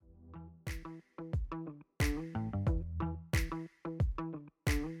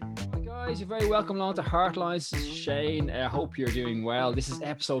guys, you're very welcome along to Heartlines. This is Shane. I hope you're doing well. This is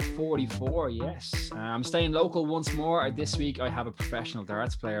episode 44. Yes, I'm staying local once more. This week I have a professional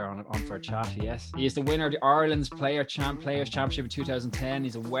darts player on for a chat. Yes, he is the winner of the Ireland's Players Championship in 2010.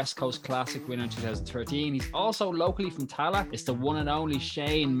 He's a West Coast Classic winner in 2013. He's also locally from Tala. It's the one and only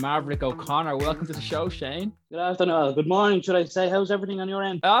Shane Maverick O'Connor. Welcome to the show, Shane. Good afternoon. Good morning, should I say? How's everything on your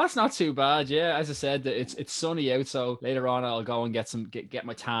end? Oh, it's not too bad. Yeah, as I said, it's sunny out, so later on I'll go and get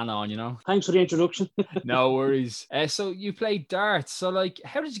my tan on. You know. Thanks for the introduction. No worries. So you played darts. So like,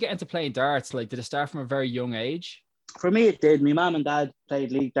 how did you get into playing darts? Like, did it start from a very young age? For me, it did. My mum and dad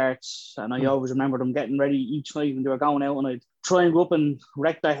played league darts, and I always remember them getting ready each night when they were going out, and I'd try and go up and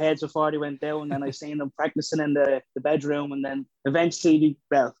wreck their heads before they went down. And then I seen them practicing in the bedroom, and then eventually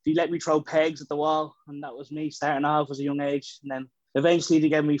they let me throw pegs at the wall, and that was me starting off as a young age. And then eventually they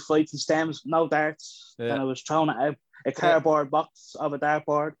gave me fights and stems, no darts. Yeah. And I was throwing at a cardboard box of a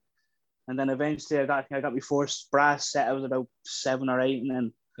dartboard. And then eventually I got my first brass set. I was about 7 or 8, and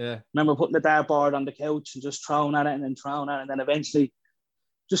then remember putting the dartboard on the couch and just throwing at it and then throwing at it, and then eventually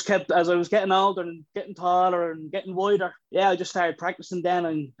just kept, as I was getting older and getting taller and getting wider. Yeah, I just started practicing then,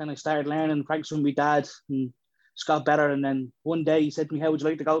 and then I started learning and practicing with my dad, and just got better. And then one day he said to me, "How would you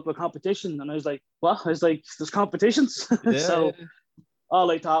like to go to a competition?" And I was like, "What?" I was like, "There's competitions." So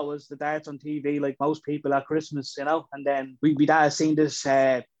all I thought was the darts on TV, like most people at Christmas, you know. And then my dad seen this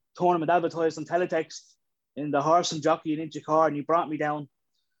tournament advertised on teletext in the Horse and Jockey in Inchicore, and he brought me down.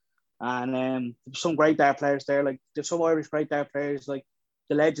 And there's some great dart players there. Like, there's some Irish great dart players, like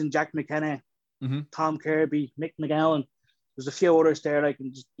the legend Jack McKenna, Tom Kirby, Mick McGowan. There's a few others there. Like,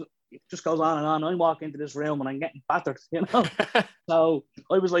 it just goes on and on. I walk into this room and I'm getting battered, you know. So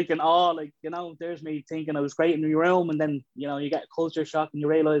I was like in awe, like, you know, there's me thinking I was great in my room, and then, you know, you get a culture shock and you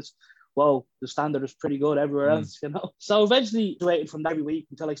realise, whoa, the standard is pretty good everywhere else, you know. So eventually waited from every week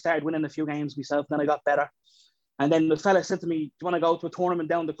until I started winning a few games myself. Then I got better. And then the fella said to me, "Do you want to go to a tournament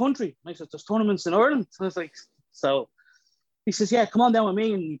down the country?" And I said, "There's tournaments in Ireland." So I was like, so he says, "Yeah, come on down with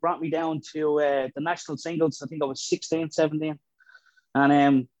me." And he brought me down to the national singles. I think I was 16, 17.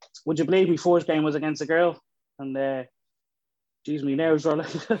 And would you believe my first game was against a girl? And geez, my nerves were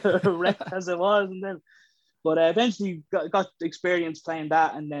like wrecked as it was. And then, but eventually got experience playing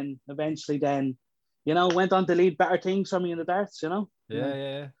that. And then eventually you know, went on to lead better things for me in the darts, you know?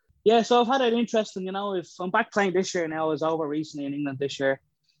 Yeah, so I've had an interest in, you know, if I'm back playing this year now. I was over recently in England this year.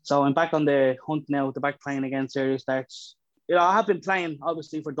 So I'm back on the hunt now, back playing against serious darts. You know, I have been playing,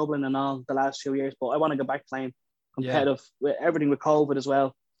 obviously, for Dublin and all the last few years, but I want to go back playing competitive with everything with COVID as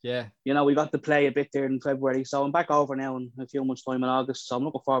well. Yeah. You know, we got to play a bit there in February. So I'm back over now in a few months' time in August. So I'm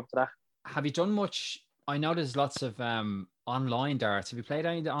looking forward to that. Have you done much? I know there's lots of online darts. Have you played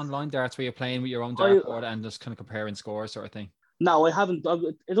any of the online darts where you're playing with your own dartboard and just kind of comparing scores sort of thing? No, I haven't.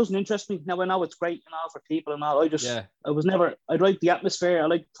 It doesn't interest me. Now, I know it's great and all for people and all. I like the atmosphere. I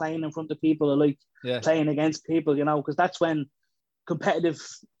like playing in front of people. I like playing against people, you know, because that's when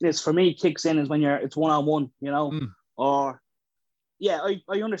competitiveness for me kicks in, is when it's one-on-one, you know. Or, I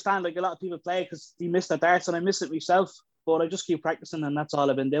understand, like, a lot of people play because they miss the darts, and I miss it myself, but I just keep practicing, and that's all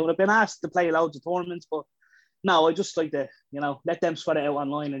I've been doing. I've been asked to play loads of tournaments, but no, I just like to, you know, let them sweat it out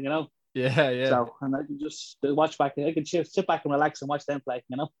online, and, you know. Yeah. So, and I can just watch back. I can sit back and relax and watch them play,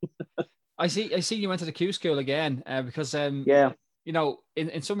 you know. I see you went to the Q school again because you know,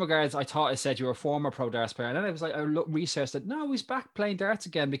 in some regards, I thought I said you were a former pro darts player, and then I was like, I researched it. No, he's back playing darts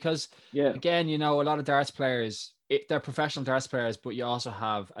again because again, you know, a lot of darts players, they're professional darts players, but you also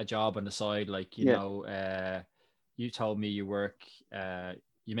have a job on the side, like, you know, you told me you work,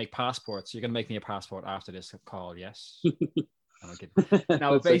 you make passports. You're gonna make me a passport after this call, yes?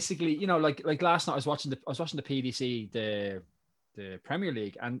 Now, basically, you know, like last night I was watching the PDC, the Premier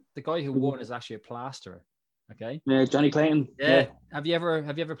League, and the guy who won is actually a plasterer. Okay. Yeah, Johnny Clayton. Yeah. Have you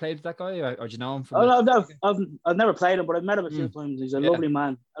ever played with that guy, or do you know him from? I've never played him, but I've met him a few times. He's a lovely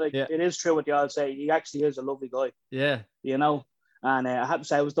man. Like, it is true what you all say. He actually is a lovely guy. Yeah. You know, and I have to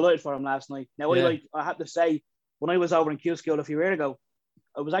say I was delighted for him last night. Now, I have to say, when I was over in Q School a few years ago,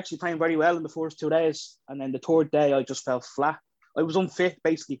 I was actually playing very well in the first 2 days, and then the third day I just fell flat. I was unfit,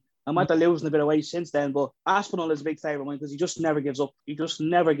 basically. I might have losing a bit of weight since then, but Aspinall is a big favourite of mine because he just never gives up. He just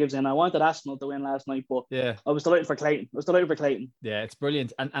never gives in. I wanted Aspinall to win last night, but I was delighted for Clayton. Yeah, it's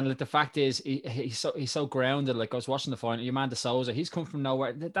brilliant. And like, the fact is, he's so grounded. Like, I was watching the final, your man De Souza, he's come from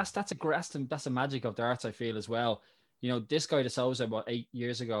nowhere. That's the magic of darts, I feel, as well. You know, this guy De Souza, about 8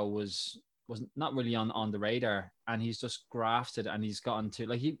 years ago, was not really on the radar, and he's just grafted, and he's gotten to,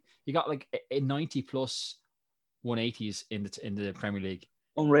 like, he got like a 90 plus 180s in the Premier League.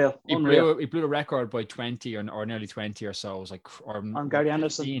 Unreal. He blew the record by 20 or nearly 20 or so. It was like, on Gary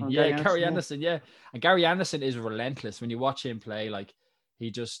Anderson. Gary Anderson. Yeah. And Gary Anderson is relentless. When you watch him play, like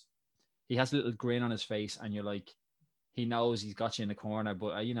he has a little grin on his face, and you're like, he knows he's got you in the corner.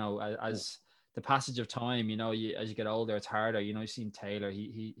 But you know, as the passage of time, you know, as you get older, it's harder. You know, you've seen Taylor.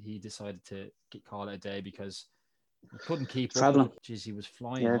 He decided to call it a day because he couldn't keep traveling. Jeez, he was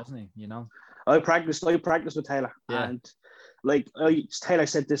flying, wasn't he? You know. I practiced with Taylor, and like Taylor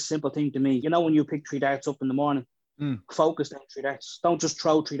said this simple thing to me. You know, when you pick 3 darts up in the morning, focus down 3 darts. Don't just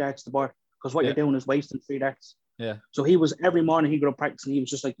throw 3 darts to the board, because what you're doing is wasting 3 darts. Yeah. So every morning he got up practicing. He was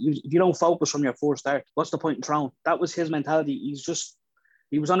just like, if you don't focus from your first start, what's the point in throwing? That was his mentality.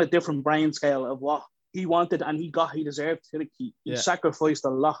 He was on a different brain scale of what he wanted, and he deserved. He sacrificed a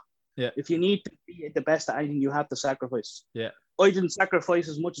lot. Yeah. If you need to be the best at anything, you have to sacrifice. Yeah. I didn't sacrifice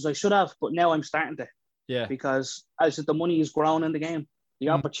as much as I should have, but now I'm starting to. Yeah. Because as the money is growing in the game, the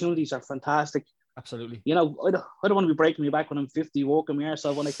opportunities are fantastic. Absolutely. You know, I don't want to be breaking me back when I'm 50, walking me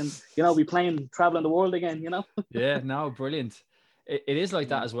so when I can, you know, be traveling the world again, you know? Yeah, no, brilliant. It is like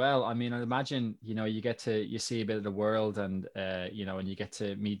that as well. I mean, I imagine, you know, you see a bit of the world, and, you know, and you get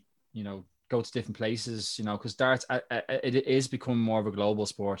to meet, you know, go to different places, you know, because darts, it is becoming more of a global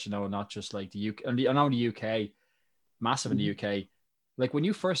sport, you know, not just like the UK. I know the UK, massive in the UK. Like when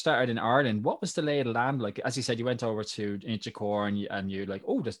you first started in Ireland, what was the lay of the land? Like, as you said, you went over to Inchicore and you're like,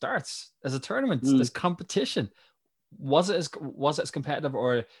 oh, there's darts, there's a tournament, there's competition. Was it as competitive,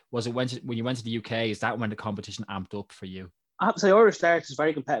 or was it when you went to the UK? Is that when the competition amped up for you? I have to say, Irish darts is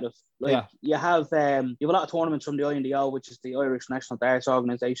very competitive. Like you have a lot of tournaments from the INDO, which is the Irish National Darts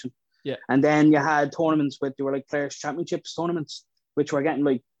Organisation. Yeah. And then you had tournaments they were like Players Championships tournaments, which were getting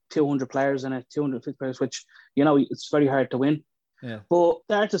like 200 players in it, 250 players, which, you know, it's very hard to win. Yeah. But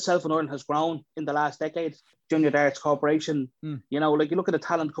darts itself in Ireland has grown in the last decade. Junior Darts Corporation, you know, like you look at the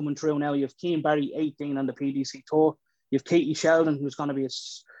talent coming through now. You have Keane Barry, 18 on the PDC tour. You have Katie Sheldon, who's going to be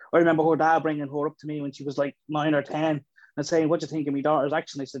I remember her dad bringing her up to me when she was like 9 or 10 and saying, what do you think of my daughter's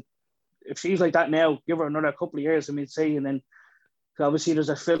action? I said, if she's like that now, give her another couple of years and we'll see. And then obviously there's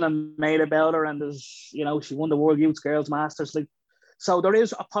a film made about her, and there's, you know, she won the World Youth Girls Masters. Like, so there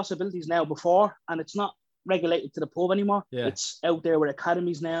is possibilities now before, and it's not regulated to the pub anymore. It's out there with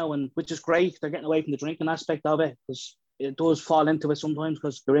academies now, and which is great. They're getting away from the drinking aspect of it, because it does fall into it sometimes,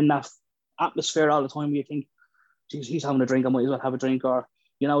 because they're in that atmosphere all the time where you think, geez, he's having a drink, I might as well have a drink, or,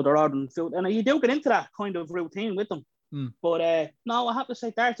 you know, they're ordering food, and you do get into that kind of routine with them. But no, I have to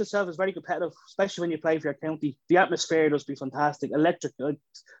say darts itself is very competitive, especially when you play for your county. The atmosphere does be fantastic, electric.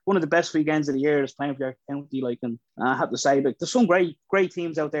 One of the best weekends of the year is playing for your county. Like, and I have to say, like, there's some great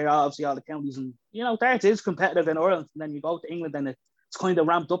teams out there. Obviously, all the counties, and you know, darts is competitive in Ireland. And then you go to England, and it's kind of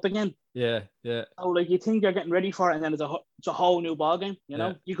ramped up again. Yeah. So like, you think you're getting ready for it, and then it's a whole new ball game. You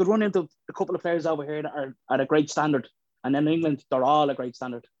know, you could run into a couple of players over here that are at a great standard. And then in England, they're all a great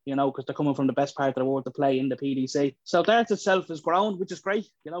standard, you know, because they're coming from the best part of the world to play in the PDC. So darts itself has grown, which is great.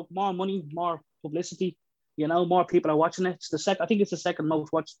 You know, more money, more publicity, you know, more people are watching it. I think it's the second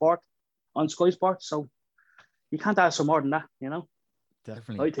most watched sport on Sky Sports. So you can't ask for more than that, you know.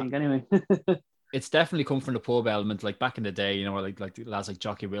 Definitely. I think anyway. It's definitely come from the pub element, like back in the day, you know, like lads like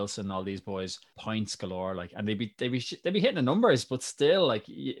Jockey Wilson, all these boys, points galore, like, and they'd be hitting the numbers, but still, like,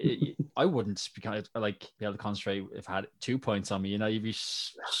 I wouldn't be able to concentrate if I had 2 points on me, you know, you'd be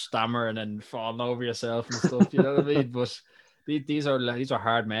stammering and falling over yourself and stuff, you know what I mean? But these are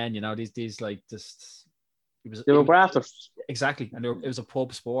hard men, you know, these like just they were grafters. Exactly, and it was a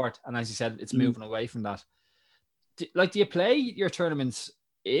pub sport, and as you said, it's moving away from that. Do you play your tournaments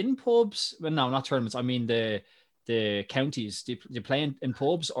in pubs? Well, no, not tournaments. I mean the counties. Do you play in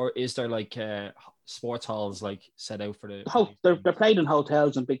pubs, or is there like sports halls like set out for the? They're played in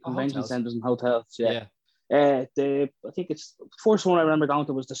hotels and big convention centres and hotels. Yeah. I think it's the first one I remember going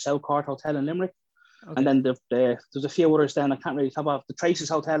to was the South Court Hotel in Limerick, and then there's a few others. Then I can't really top off. The Tracy's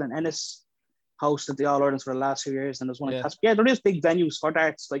Hotel in Ennis hosted the All Irelands for the last few years, and there's one. There is big venues for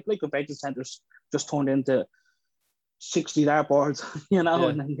darts, like convention centres, just turned into 60 dart boards, you know,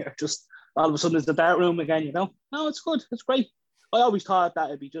 and then you're just all of a sudden it's the dart room again, you know. No, it's good, it's great. I always thought that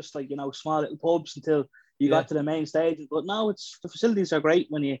it'd be just like, you know, small little pubs until you got to the main stage, but no, the facilities are great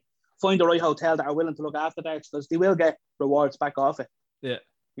when you find the right hotel that are willing to look after darts, because they will get rewards back off it. Yeah,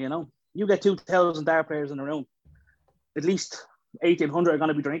 you know, you get 2,000 dart players in a room, at least 1,800 are going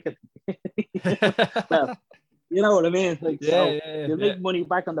to be drinking. Well, you know what I mean? Like, you'll make money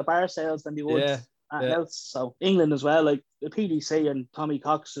back on the bar sales than you would else. So England as well, like the PDC and Tommy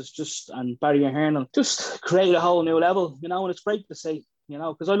Cox and Barry Ahern just create a whole new level, you know, and it's great to see. you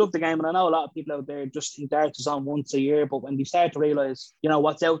know, because I love the game, and I know a lot of people out there just think darts is on once a year, but when they start to realise, you know,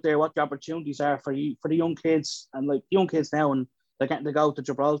 what's out there, what the opportunities are for you, for the young kids, and like young kids now, and they're getting to go to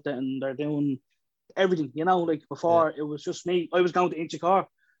Gibraltar and they're doing everything, you know, like before it was just me. I was going to Inchicore.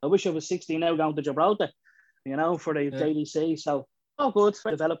 I wish I was 16 now going to Gibraltar, you know, for the JDC. So, good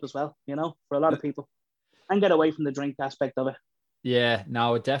for develop as well, you know, for a lot of people, and get away from the drink aspect of it. Yeah,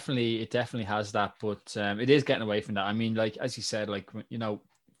 no, it definitely has that, but it is getting away from that. I mean, like as you said, like, you know,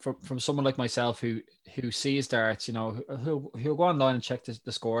 from someone like myself who sees darts, you know, who'll go online and check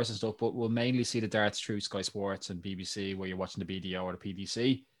the scores and stuff, but will mainly see the darts through Sky Sports and BBC, where you're watching the BDO or the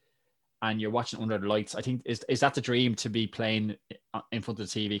PDC, and you're watching under the lights. I think is that the dream, to be playing in front of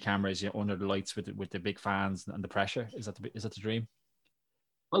the TV cameras, you know, under the lights with the big fans and the pressure? Is that the dream?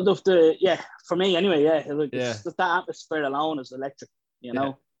 Well, for me anyway, it's that atmosphere alone is electric, you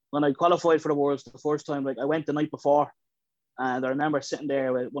know. When I qualified for the Worlds the first time, like I went the night before, and I remember sitting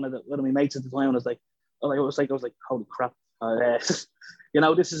there with one of my mates at the time, and I was like, holy crap, you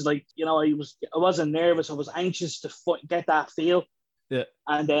know, this is like, you know, I wasn't nervous, I was anxious to get that feel,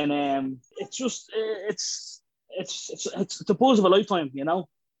 and then it's the buzz of a lifetime, you know,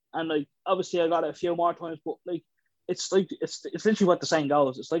 and like obviously I got it a few more times, but like. It's literally what the saying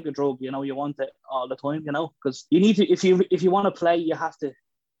goes. It's like a drug, you know. You want it all the time, you know, because you need to. If you want to play, you have to.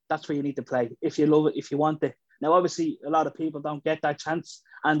 That's where you need to play. If you love it, if you want it. Now, obviously, a lot of people don't get that chance,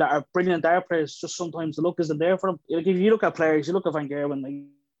 and there are brilliant dart players. Just sometimes the luck isn't there for them. Like if you look at players, you look at Van Gerwen, like, he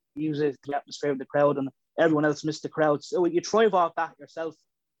uses the atmosphere of the crowd, and everyone else missed the crowd. So you thrive off that yourself.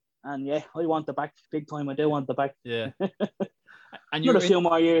 And yeah, I want the back big time. I do want the back. Yeah. And you're a few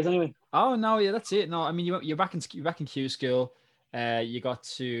more years anyway. Oh no, yeah, that's it. No, I mean you're back in Q School. You got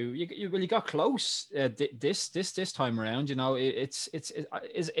close this time around. You know, it's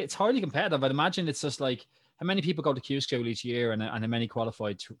highly competitive. I'd imagine it's just like, how many people go to Q School each year, and how many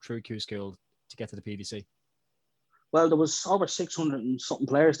qualified through Q School to get to the PDC? Well, there was over 600 and something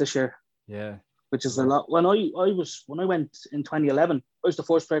players this year. Yeah, which is a lot. When I went in 2011, I was the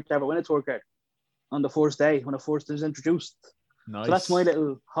first player to ever win a tour card on the first day when it first was introduced. Nice. So that's my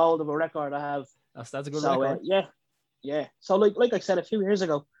little hold of a record I have. That's a good record. Yeah. So like I said a few years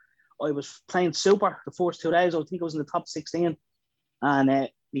ago, I was playing super the first 2 days. I think I was in the top 16, and my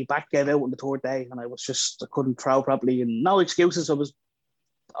back gave out on the third day, and I couldn't throw properly, and no excuses. I was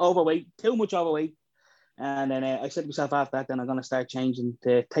overweight, too much overweight, and then I said to myself after that, then I'm going to start changing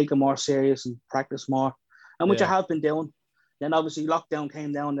to take it more serious and practice more, and which I have been doing. Then obviously lockdown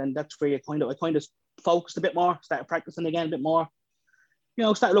came down, and that's where I kind of focused a bit more, started practicing again a bit more, you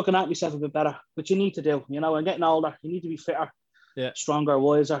know, start looking at myself a bit better, which you need to do, you know, and getting older, you need to be fitter, stronger,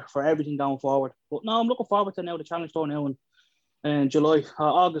 wiser for everything going forward. But no, I'm looking forward to now the Challenge Tour now in July,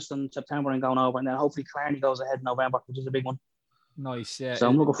 August and September and going over, and then hopefully Clarny goes ahead in November, which is a big one. Nice, yeah. So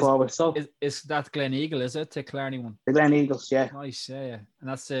I'm looking forward. So is that Glen Eagle, is it, the Clarny one? The Glen Eagles, yeah. Nice, yeah. And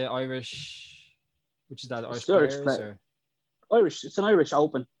that's the Irish, which is that Irish players? Irish, it's an Irish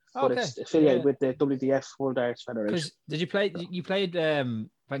Open. But it's affiliated with the WDF World Darts Federation. Did you play? You played Van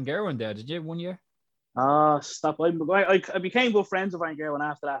Gerwen there? Did you 1 year? Stop! I became good friends with Van Gerwen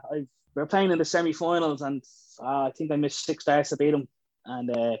after that. We were playing in the semi-finals, and I think I missed 6 darts to beat him.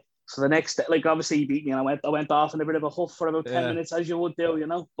 And so the next, like obviously he beat me, and I went off in a bit of a huff for about 10 minutes, as you would do, you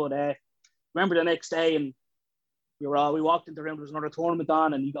know. But remember the next day, and we walked into the room. There was another tournament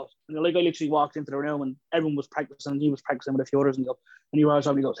on, and he goes, and I literally walked into the room, and everyone was practicing. He was practicing with a few others, and he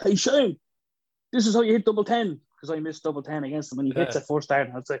goes, "Hey Shane, this is how you hit double 10," because I missed double 10 against him, and he hits it first start.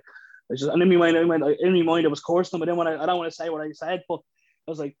 And I'd say, and in my mind, I was cursing him. I don't want to say what I said, but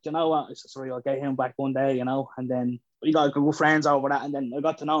I was like, you know what? I said, sorry, I'll get him back one day, you know. And then we got good friends over that, and then I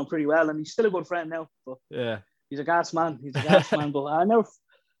got to know him pretty well, and he's still a good friend now. But he's a gas man. But I never.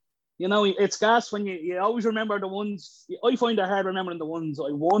 You know, it's gas when you always remember the ones. I find it hard remembering the ones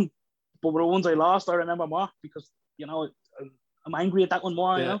I won, but the ones I lost, I remember more because, you know, I'm angry at that one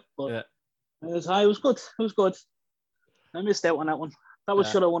more, you know. But it was good. It was good. I missed out on that one. That was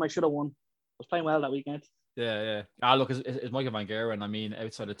should have won. I should have won. I was playing well that weekend. Yeah. Look, it's Michael Van Gerwen. I mean,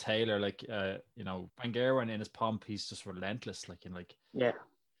 outside of Taylor, like, you know, Van Gerwen in his pomp, he's just relentless.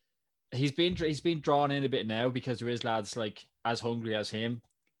 He's been drawn in a bit now because there is lads like as hungry as him.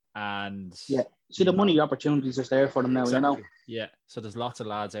 And see the money opportunities is there for them now, you know. Yeah, so there's lots of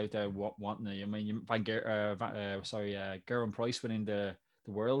lads out there wanting it. I mean, Gerwyn Price winning the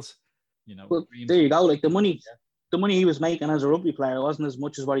Worlds, you know. Well, there you go. Like the money he was making as a rugby player wasn't as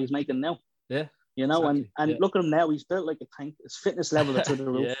much as what he's making now. Yeah, you know, and look at him now. He's built like a tank. His fitness level is through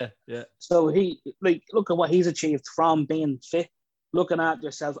the roof. Yeah. So look at what he's achieved from being fit, looking at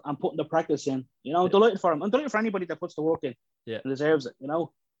yourself and putting the practice in. You know, delighted for him. I'm delighted for anybody that puts the work in. Yeah. He deserves it, you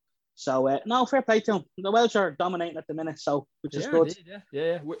know. So, no, fair play to him. The Welsh are dominating at the minute, so which is good. Indeed,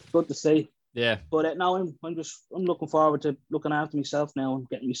 yeah. Good to see. Yeah. But now I'm looking forward to looking after myself now and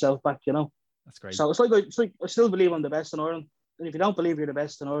getting myself back, you know. That's great. So it's like I still believe I'm the best in Ireland. And if you don't believe you're the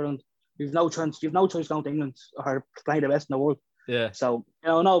best in Ireland, you've no chance going to England or playing the best in the world. Yeah. So, you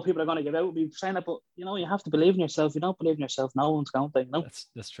know, no people are going to give out with me saying that, but, you know, you have to believe in yourself. If you don't believe in yourself, no one's going to, you know.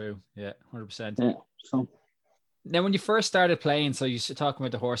 That's true. Yeah, 100%. Yeah, so. Now, when you first started playing, so you're talking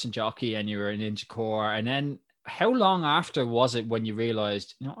about the horse and jockey and you were in Ninja Core, and then how long after was it when you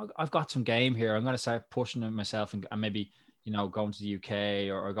realized, you know, I've got some game here, I'm going to start pushing it myself and maybe, you know, going to the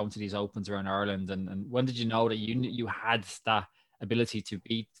UK or going to these opens around Ireland? And when did you know that you had that ability to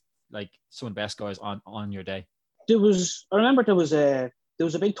beat like some of the best guys on your day? I remember there was a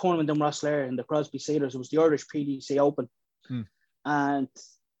big tournament in Rosslare in the Crosby Cedars. It was the Irish PDC Open. And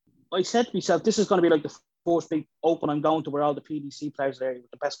I said to myself, this is going to be like the first big open I'm going to, where all the PDC players are there,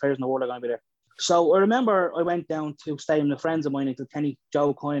 the best players in the world are going to be there. So I remember I went down to stay with friends of mine in Kilkenny,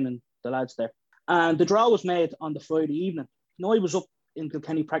 Joe Coyne and the lads there. And the draw was made on the Friday evening. I was up in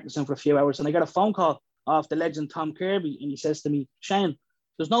Kilkenny practicing for a few hours, and I got a phone call off the legend Tom Kirby, and he says to me, Shane,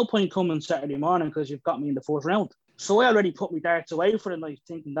 there's no point coming Saturday morning because you've got me in the fourth round. So I already put my darts away for the night,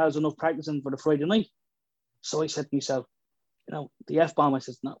 thinking that was enough practicing for the Friday night. So I said to myself, you know, the F-bomb, I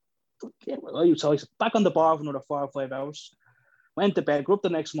said, no. So I was back on the bar for another 4 or 5 hours. Went to bed, grew up the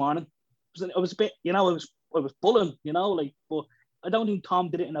next morning. I was a bit, you know, I was bullying, you know, like, but I don't think Tom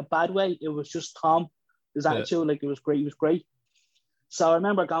did it in a bad way. It was just Tom, his attitude, like, it was great. He was great. So I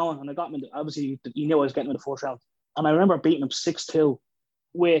remember going, and I got him, obviously, he knew I was getting in the fourth round. And I remember beating him 6-2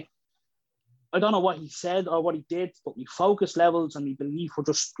 with, I don't know what he said or what he did, but my focus levels and my belief were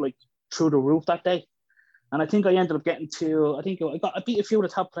just like through the roof that day. And I think I ended up getting to, I beat a few of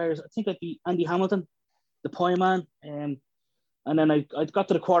the top players. I think I beat Andy Hamilton, the Pie Man. And then I got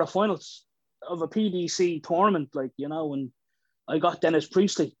to the quarterfinals of a PDC tournament, like, you know, and I got Dennis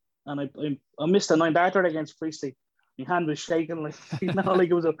Priestley. And I missed a 9-darter against Priestley. My hand was shaking, like, you know, like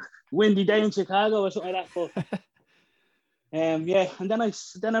it was a windy day in Chicago or something like that. But yeah, and then I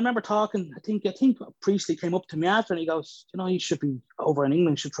remember talking. I think Priestley came up to me after, and he goes, you know, you should be over in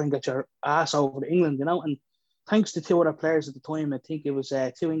England. You should try and get your ass over to England, you know. And thanks to two other players at the time, I think it was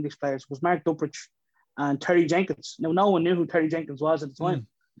 2 English players. It was Mark Duprich and Terry Jenkins. Now, no one knew who Terry Jenkins was at the time.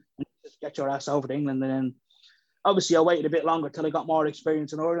 And just get your ass over to England, and then obviously I waited a bit longer till I got more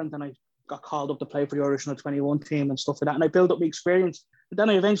experience in Ireland, and I got called up to play for the Irish 21 team and stuff like that. And I built up my experience. But then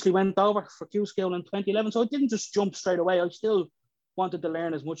I eventually went over for Q-School in 2011. So I didn't just jump straight away. I still wanted to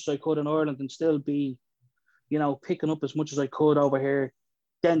learn as much as I could in Ireland and still be, you know, picking up as much as I could over here.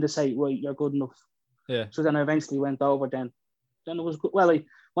 Then to say, right, you're good enough. Yeah. So then I eventually went over then. Then it was good. Well,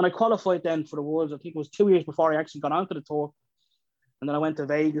 when I qualified then for the Worlds, I think it was 2 years before I actually got onto the tour. And then I went to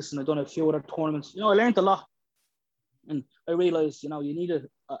Vegas and I'd done a few other tournaments. You know, I learned a lot. And I realized, you know,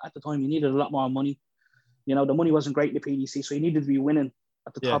 at the time, you needed a lot more money. You know, the money wasn't great in the PDC, so you needed to be winning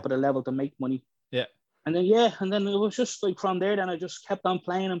at the top of the level to make money. Yeah. And then it was just like from there, then I just kept on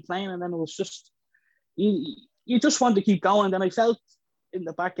playing, and then it was just, you just want to keep going. Then I felt in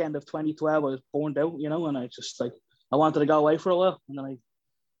the back end of 2012, I was burned out, you know, and I just like, I wanted to go away for a while. And then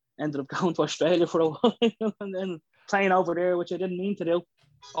I ended up going to Australia for a while and then playing over there, which I didn't mean to do.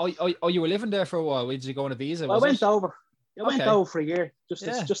 Oh, you were living there for a while. Did you go on a visa? Well, I went over for a year just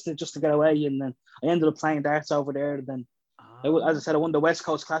to get away, and then I ended up playing darts over there. And then, as I said, I won the West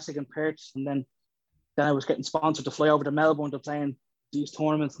Coast Classic in Perth, and then I was getting sponsored to fly over to Melbourne to play in these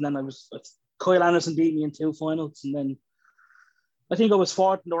tournaments. And then Kyle Anderson beat me in 2 finals, and then I think I was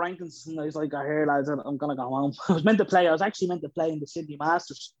fourth in the rankings, and I was like, "Here, lads, I'm gonna go home." I was actually meant to play in the Sydney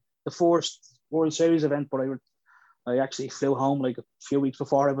Masters, the first World Series event, but I actually flew home like a few weeks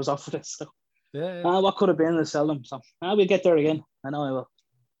before I was off for this. So, what could have been is seldom. So we'll get there again. I know I will.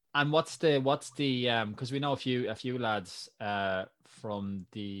 And what's the because we know a few lads from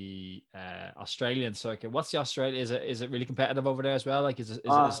the Australian circuit. What's the Australia? Is it really competitive over there as well? Like is it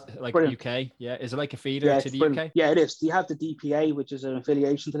like brilliant. UK? Yeah, is it like a feeder to the brilliant. UK? Yeah, it is. You have the DPA, which is an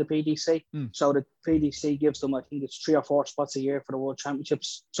affiliation to the PDC. So the PDC gives them, I think it's 3 or 4 spots a year for the World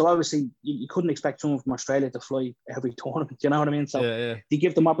Championships. So obviously you couldn't expect someone from Australia to fly every tournament. You know what I mean? So they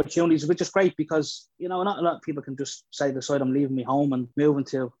give them opportunities, which is great because, you know, not a lot of people can just decide I'm leaving me home and moving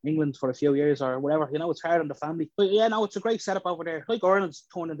to England for a few years or whatever. You know, it's hard on the family. But yeah, no, it's a great setup over there. Like Ireland's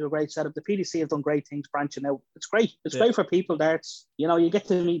turned into a great setup. The PDC have done great things branching out. It's great. It's great for people darts. You know, you get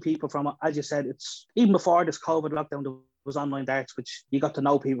to meet people from, as you said, it's even before this COVID lockdown, there was online darts, which you got to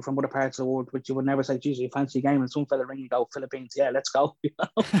know people from other parts of the world, which you would never say, geez, you fancy a game, and some fella ring you go, Philippines, yeah, let's go. You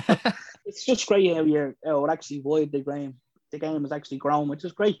know? It's just great how it actually wide the game. the game has actually grown, which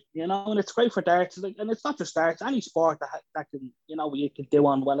is great, you know, and it's great for darts. Like, and it's not just darts, any sport that can, you know, you can do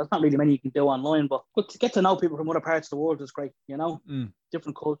on, well, there's not really many you can do online, but to get to know people from other parts of the world is great, you know,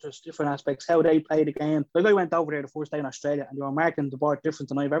 different cultures, different aspects, how they play the game. Like I went over there the first day in Australia and they were marking the board different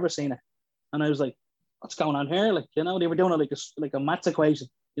than I've ever seen it. And I was like, what's going on here? Like, you know, they were doing it like a maths equation,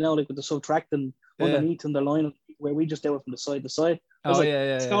 you know, like with the subtracting underneath and the line where we just do it from the side to side. I was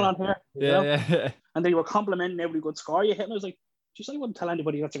what's going on here? Yeah. And they were complimenting every good score you hit. And I was like, geez, I wouldn't tell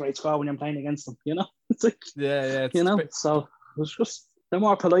anybody that's a great score when you're playing against them, you know? It's like, you know, so it was just, they're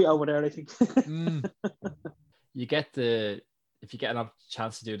more polite over there, I think. You get if you get a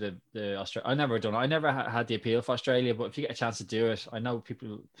chance to do the Australia, I never had the appeal for Australia, but if you get a chance to do it, I know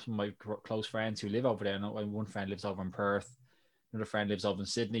people, some of my close friends who live over there. I know one friend lives over in Perth, another friend lives over in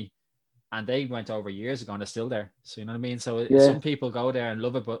Sydney, and they went over years ago and they're still there. So, you know what I mean? So some people go there and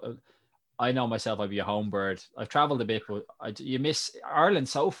love it, but I know myself, I'd be a home bird. I've traveled a bit, but you miss Ireland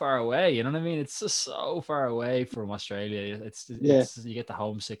so far away. You know what I mean? It's just so far away from Australia. It's you get the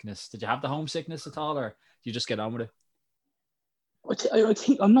homesickness. Did you have the homesickness at all, or do you just get on with it? I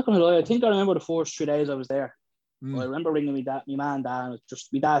think, I'm not going to lie, I think I remember the first 3 days I was there. I remember ringing my man and dad, and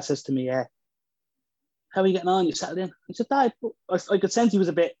my dad says to me, how are you getting on? You settled in? I said, Dad, I could sense he was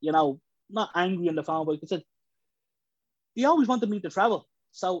a bit, you know, not angry on the phone, but he said, he always wanted me to travel.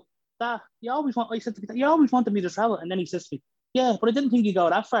 So, Dad, you always wanted me to travel. And then he says to me, yeah, but I didn't think you'd go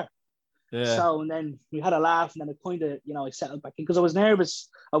that far. Yeah. So, and then we had a laugh, and then it kind of, you know, I settled back in because I was nervous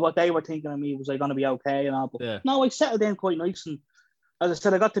of what they were thinking of me. Was I going to be okay and all? But no, I settled in quite nice. And as I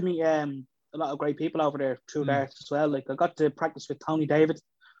said, I got to meet a lot of great people over there through darts as well. Like, I got to practice with Tony David,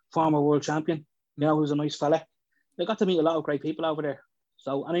 former world champion, you know, who's a nice fella. I got to meet a lot of great people over there.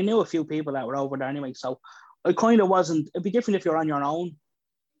 So, and I knew a few people that were over there anyway. So I kind of wasn't, it'd be different if you're on your own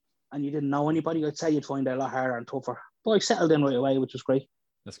and you didn't know anybody. I'd say you'd find it a lot harder and tougher. But I settled in right away, which was great.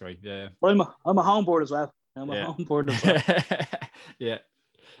 That's great, yeah. But I'm a home board as well. Yeah.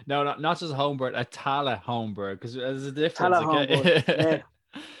 No, not just a home bird, a Tallaght home bird, because there's a difference. Tallaght home bird, yeah.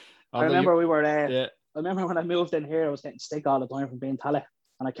 I remember we were there. I remember when I moved in here, I was getting stick all the time from being Tallaght,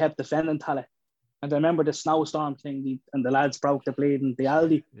 and I kept defending Tallaght. And I remember the snowstorm thing, and the lads broke the bleeding, the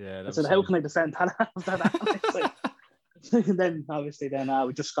Aldi. Yeah, I said, how can I defend Tallaght after that? And then, obviously,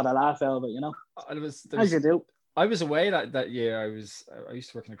 we just got a laugh out of it, you know. As you do. I was away that year. I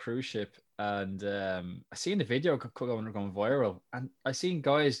used to work in a cruise ship, and I seen the video going viral, and I seen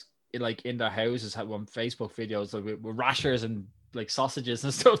guys in their houses had one Facebook videos like with rashers and like sausages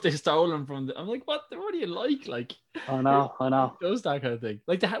and stuff they stolen from. I'm like, what do you like? Like, I know. Does that kind of thing?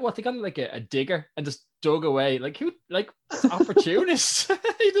 Like they got like a digger and just dug away. Like who? Like opportunists.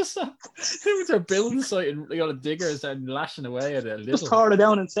 He just who was their building site and they got a digger and started lashing away at it a little. Just tore it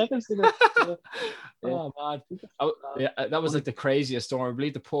down in seconds. Oh man, that was like the craziest storm. I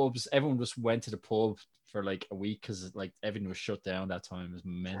believe the pubs. Everyone just went to the pub for like a week because like everything was shut down that time. It was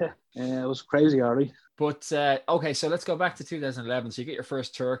mental. Yeah, it was crazy, Ari. But okay, so let's go back to 2011. So you get your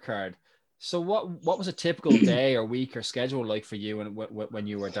first tour card. So what was a typical day or week or schedule like for you when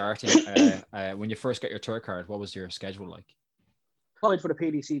you were darting? When you first got your tour card, what was your schedule like? Qualified for the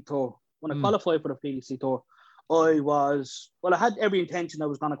PDC tour. When I qualified for the PDC tour, I had every intention I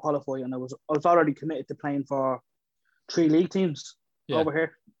was going to qualify, and I was already committed to playing for 3 league teams over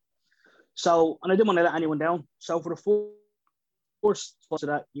here. So, and I didn't want to let anyone down. So for the first months of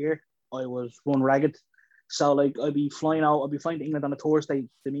that year, I was run ragged. So like I'd be flying to England on a Thursday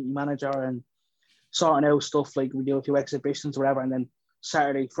to meet my manager and sorting out stuff, like we do a few exhibitions or whatever, and then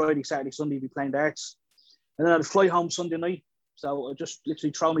Friday, Saturday, Sunday be playing darts. And then I'd fly home Sunday night. So I just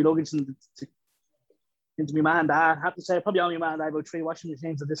literally throw my luggage into my man and dad. I have to say, probably only my man and dad about 3 washing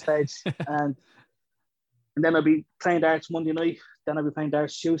machines at this stage. and then I'd be playing darts Monday night. Then I'd be playing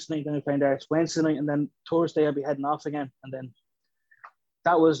darts Tuesday night. Then I'd be playing darts Wednesday night. And then Thursday I'd be heading off again. And then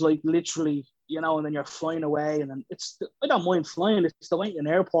that was like literally, you know, and then you're flying away. And then I don't mind flying. It's the waiting in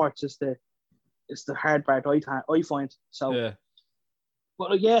airports is the hard part I find. So, yeah.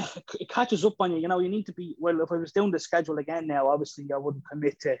 But it catches up on you. You know, you need to be, well, if I was doing the schedule again now, obviously I wouldn't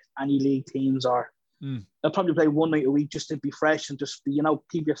commit to any league teams or I'd probably play 1 night a week just to be fresh and just be, you know,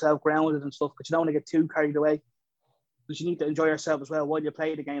 keep yourself grounded and stuff. But you don't want to get too carried away because you need to enjoy yourself as well while you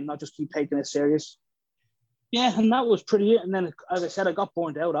play the game, not just keep taking it serious. Yeah, and that was pretty it. And then, as I said, I got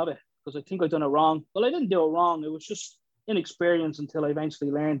burnt out of it because I think I'd done it wrong. Well, I didn't do it wrong. It was just inexperience until I eventually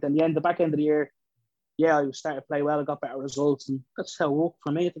learned. And the back end of the year, I was starting to play well. I got better results, and that's how it worked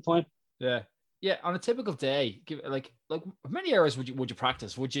for me at the time. Yeah. On a typical day, like how many hours would you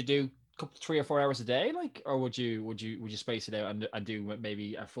practice? Would you do 3 or 4 hours a day, like, or would you space it out and do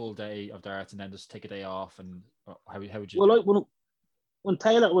maybe a full day of darts and then just take a day off, How would you? Well, when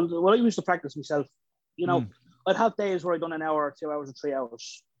Taylor, I used to practice myself. You know, I'd have days where I'd done an hour, or 2 hours, or 3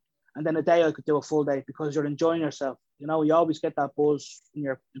 hours, and then a day I could do a full day because you're enjoying yourself. You know, you always get that buzz when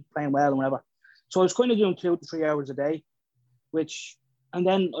you're playing well and whatever. So I was kind of doing 2 to 3 hours a day, and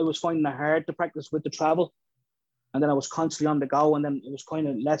then I was finding it hard to practice with the travel. And then I was constantly on the go, and then it was kind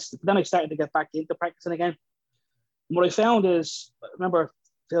of less. But then I started to get back into practicing again. And what I found is, remember,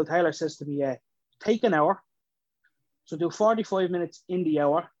 Phil Taylor says to me, take an hour. So do 45 minutes in the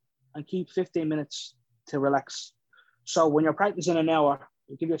hour and keep 15 minutes to relax. So when you're practicing an hour,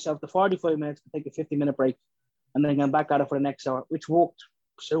 you give yourself the 45 minutes to take a 15-minute break and then get back at it for the next hour, which worked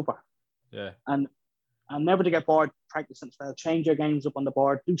super. Yeah. And never to get bored practicing as well. Change your games up on the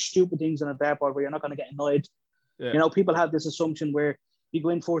board. Do stupid things on a dartboard where you're not going to get annoyed. Yeah. You know, people have this assumption where you go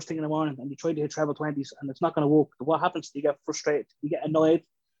in first thing in the morning and you try to hit treble 20s and it's not going to work. What happens? You get frustrated. You get annoyed.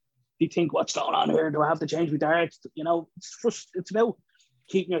 You think, what's going on here? Do I have to change my darts? You know, it's about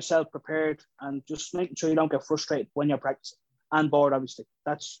keeping yourself prepared and just making sure you don't get frustrated when you're practicing and bored, obviously.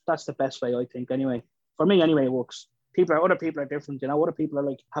 That's the best way, I think, anyway. For me, anyway, it works. Other people are different, you know. Other people are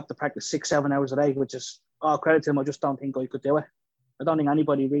like, have to practice 6-7 hours a day, which is, credit to them. I just don't think I could do it. I don't think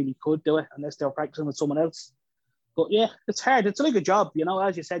anybody really could do it unless they're practicing with someone else. But yeah, it's hard. It's like a job, you know.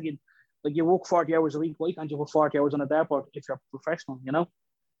 As you said, you work 40 hours a week. Why can't you work 40 hours on a dartboard if you're professional, you know?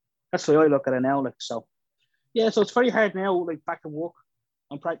 That's the way I look at it now. Like, so yeah, so it's very hard now, like back to work.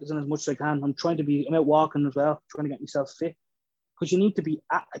 I'm practicing as much as I can. I'm out walking as well, trying to get myself fit. Because you need to be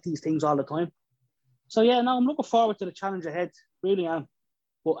at these things all the time. So yeah, no, I'm looking forward to the challenge ahead. Really am.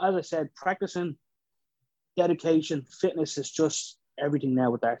 But as I said, practicing, dedication, fitness is just everything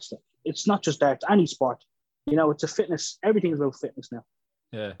now with darts. It's not just darts, any sport. You know, it's a fitness. Everything's about fitness now.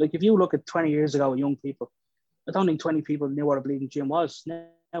 Yeah. Like if you look at 20 years ago, young people, I don't think 20 people knew what a bleeding gym was. Now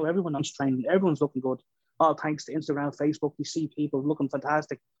everyone's training. Everyone's looking good. All thanks to Instagram, Facebook. You see people looking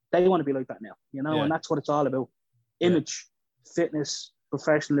fantastic. They want to be like that now, you know, and that's what it's all about. Image, fitness,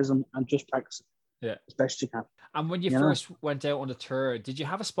 professionalism, and just practicing. Yeah, as best you can. And when you first went out on the tour, did you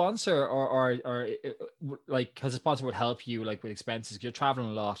have a sponsor, or like, because a sponsor would help you like with expenses? You're traveling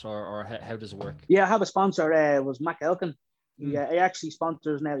a lot, or how does it work? Yeah, I have a sponsor. It was Mac Elkin. He actually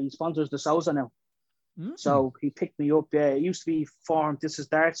sponsors now. He sponsors the Sousa now. So he picked me up. It used to be formed This Is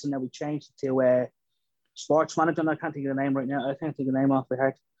Darts, and then we changed it to Sports Manager. I can't think of the name right now. I can't think of the name off my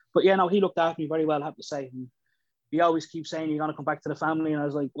head. But yeah, no, he looked after me very well, I have to say. And he always keeps saying you're gonna come back to the family, and I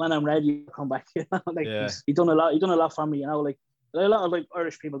was like, when I'm ready, I'll come back. You know, like he done a lot. He done a lot for me. You know, like a lot of like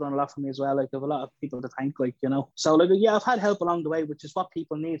Irish people done a lot for me as well. Like I have a lot of people to thank. Like, you know, so like yeah, I've had help along the way, which is what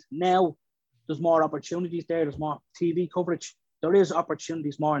people need now. There's more opportunities there. There's more TV coverage. There is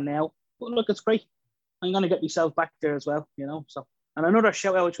opportunities more now. But look, it's great. I'm gonna get myself back there as well. You know, so. And another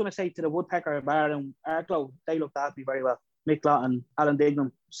shout out, I was going to say to the Woodpecker Bar in Arklow, they looked after me very well. Mick Lott and Alan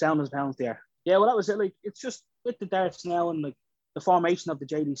Dignam, sound as pounds there. Yeah, well, that was it. Like, it's just with the darts now and like the formation of the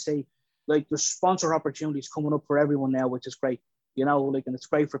JDC, like there's sponsor opportunities coming up for everyone now, which is great. You know, like, and it's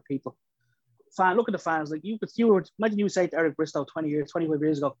great for people. Look at the fans. Like, imagine you say to Eric Bristow 25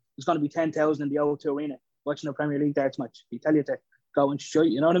 years ago, there's going to be 10,000 in the O2 Arena watching a Premier League darts match. He tell you to go and shoot,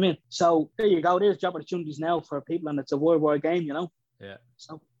 you know what I mean? So there you go. There's job opportunities now for people, and it's a worldwide game, you know? Yeah.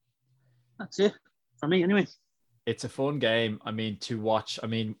 So that's it for me anyway. It's a fun game. I mean, to watch. I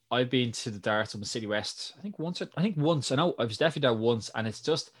mean, I've been to the darts on the City West. I think once. I know I was definitely there once, and it's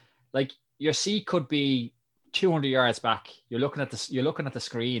just like your seat could be 200 yards back. You're looking at the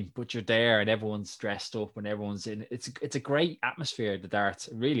screen, but you're there, and everyone's dressed up, and everyone's in. It's a great atmosphere. The darts,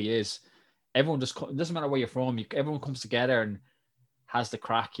 it really is. Everyone it doesn't matter where you're from. Everyone comes together and has the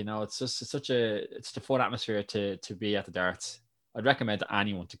crack. You know, it's the fun atmosphere to be at the darts. I'd recommend to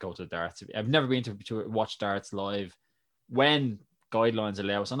anyone to go to the darts. I've never been to watch darts live when guidelines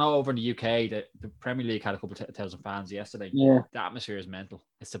allow us. I know over in the UK, the Premier League had a couple of thousand fans yesterday. Yeah. The atmosphere is mental.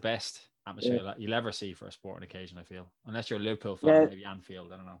 It's the best atmosphere you'll ever see for a sporting occasion, I feel. Unless you're a Liverpool fan, maybe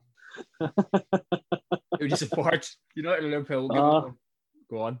Anfield, I don't know. Who do you support? United or Liverpool?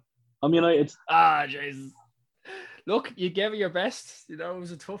 Go on. I'm United. Jesus. Look, you gave it your best. You know, it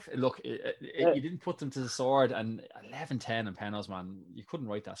was a tough look. You didn't put them to the sword, and 11-10 in penalties, man. You couldn't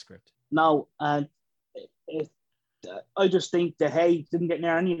write that script. No, and I just think De Gea didn't get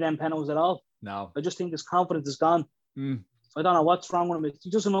near any of them penalties at all. No, I just think his confidence is gone. I don't know what's wrong with him. He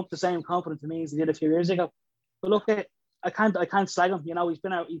doesn't look the same confident to me as he did a few years ago. But look, I can't slag him. You know, he's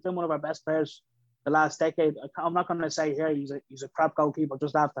been one of our best players the last decade. I'm not going to say here he's a crap goalkeeper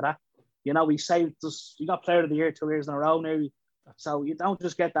just after that. You know, he got Player of the Year 2 years in a row nearly. So you don't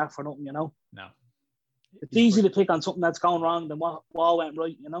just get that for nothing, you know. No. It's easy to pick on something that's going wrong than what went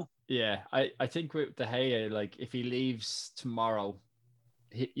right, you know? Yeah, I think with De Gea, like if he leaves tomorrow,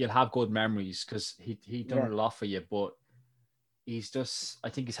 you'll have good memories because he done a lot for you, but he's just, I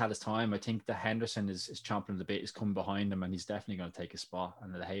think he's had his time. I think the Henderson is chomping the bit, is coming behind him, and he's definitely going to take a spot.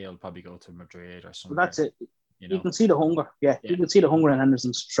 And De Gea will probably go to Madrid or something. Well, that's it. You can see the hunger. Yeah, you can see the hunger in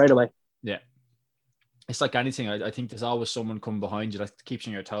Henderson straight away. Yeah. It's like anything. I think there's always someone coming behind you that keeps you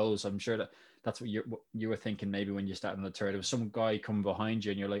on your toes. I'm sure that's what you were thinking maybe when you started on the third. There was some guy coming behind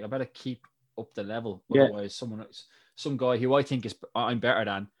you and you're like, I better keep up the level. Otherwise, some guy who I think I'm better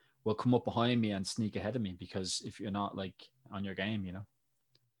than will come up behind me and sneak ahead of me, because if you're not like on your game, you know.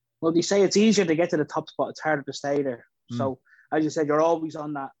 Well, they say it's easier to get to the top spot. It's harder to stay there. So, as you said, you're always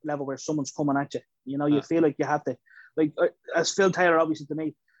on that level where someone's coming at you. You know, you feel like you have to, like, as Phil Taylor obviously to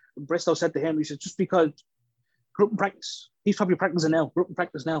me, Bristow said to him, he said, just because group and practice, he's probably practicing now, group and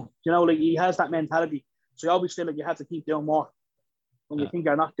practice now. You know, like he has that mentality. So you always feel like you have to keep doing more. When you think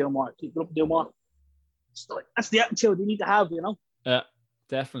you're not doing more, keep up and do more. So that's the attitude you need to have, you know? Yeah,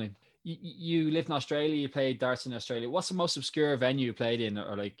 definitely. You lived in Australia, you played darts in Australia. What's the most obscure venue you played in,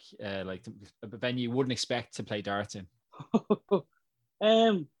 or like a venue you wouldn't expect to play darts in?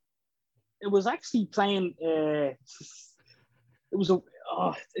 It was actually playing, I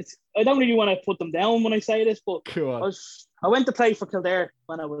don't really want to put them down when I say this, but I went to play for Kildare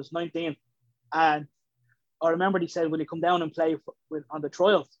when I was 19, and I remember they said, will you come down and play on the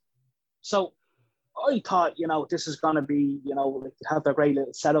trials? So I thought, you know, this is going to be, you know, like have a great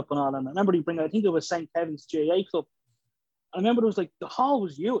little setup and all. And I remember I think it was St. Kevin's GAA club. I remember it was like, the hall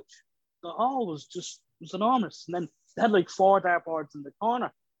was huge. The hall was enormous. And then they had like 4 dartboards in the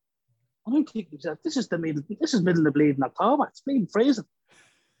corner. And I'm thinking, this is middle of the bleeding October. It's bleeding freezing.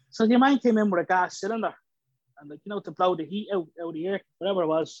 So the man came in with a gas cylinder and, like, you know, to blow the heat out of the air, whatever it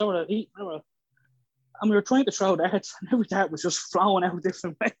was, some of the heat, whatever. And we were trying to throw darts, and every dart was just flowing out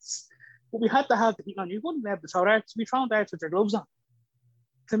different ways. But we had to have the heat on. You wouldn't be able to throw darts. We throw darts with your gloves on.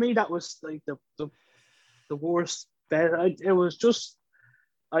 To me, that was like the worst. It was just,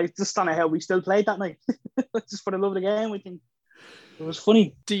 I just don't know how we still played that night. Just for the love of the game, I think. It was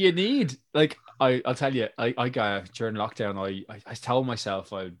funny. Do you need, like, I'll tell you, I got, during lockdown, I told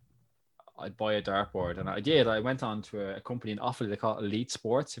myself I'd buy a dartboard, and I did. I went on to a company in Offaly, they call it Elite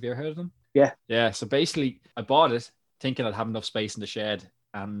Sports. Have you ever heard of them? Yeah. Yeah. So basically, I bought it thinking I'd have enough space in the shed,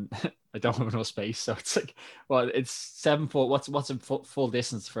 and I don't have enough space. So it's like, well, it's 7 foot. What's a full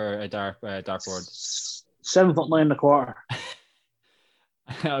distance for a dartboard? 7'9¼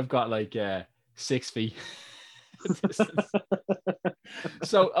 I've got like 6 feet.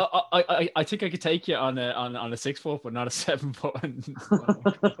 So I think I could take you on a 6 foot, but not a 7 foot.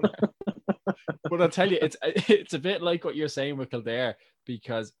 But I'll tell you, it's a bit like what you're saying with Kildare,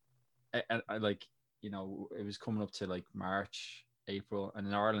 because I like, you know, it was coming up to like March, April, and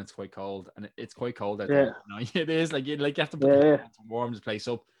in Ireland it's quite cold, and it's quite cold out there. You know? It is like you have to put to warm the place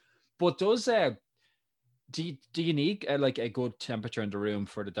up. But does do you need like a good temperature in the room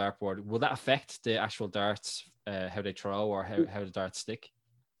for the dartboard? Will that affect the actual darts, how they throw, or how the darts stick?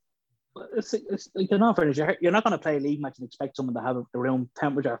 It's like, you're not going to play a league match and expect someone to have the room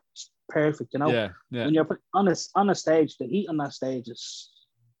temperature perfect, you know. Yeah. When you're on a stage, the heat on that stage is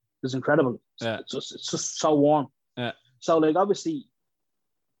incredible. It's just so warm. Yeah. So like, obviously,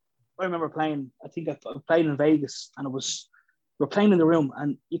 I remember playing. I think I played in Vegas, and we're playing in the room,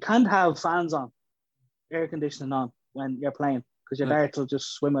 and you can't have fans on, air conditioning on when you're playing, because your darts will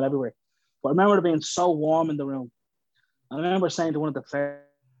just swim it everywhere. But I remember it being so warm in the room. I remember saying to one of the players,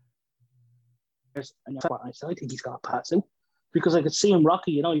 and I said, I think he's got to pass out, because I could see him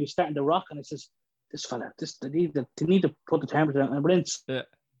rocky. You know, he was starting to rock, and I says, this fella, they need to put the temperature down. And within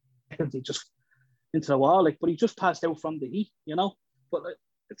seconds, he just into the wall, like, but he just passed out from the heat, you know. But like,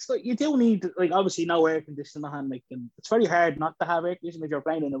 it's like, you do need, like, obviously no air conditioning on, like, and it's very hard not to have air conditioning if you're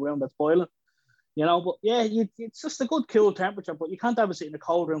playing in a room that's boiling, you know. But yeah, it's just a good cool temperature, but you can't obviously in a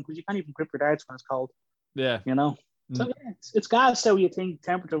cold room, because you can't even grip your darts when it's cold. Yeah, you know. So yeah, it's gas. So you think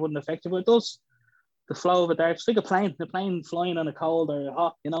temperature wouldn't affect you, but it does. The flow of a dart, it's like the plane flying on a cold or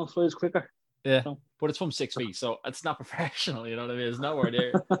hot, you know, flies quicker. Yeah, so. But it's from 6 feet, so it's not professional. You know what I mean? It's nowhere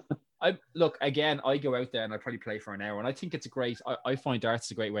near. I go out there and I probably play for an hour, and I think it's a great. I find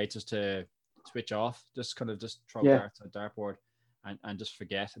darts a great way just to switch off, just throw darts on a dartboard, and just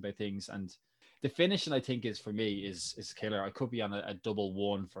forget about things. And the finishing, I think, is for me is killer. I could be on a double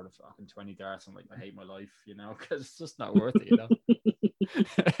one for the fucking 20 darts. I'm like, I hate my life, you know, because it's just not worth it, you know.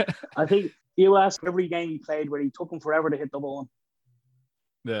 I think you ask every game he played where he took him forever to hit double one.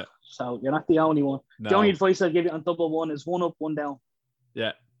 Yeah. So you're not the only one. No. The only advice I'll give you on double one is 1 up, 1 down.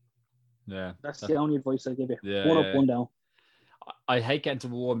 Yeah. Yeah. That's the only advice I give you. Yeah, one up, one down. I hate getting to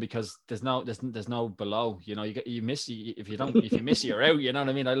one because there's no below. You know, you miss if you miss you're out. You know what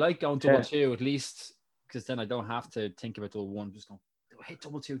I mean? I like going double two at least because then I don't have to think about double one. Just go, hey,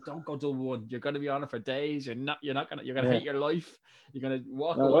 double two, don't go double one. You're gonna be on it for days. You're gonna hate your life. You're gonna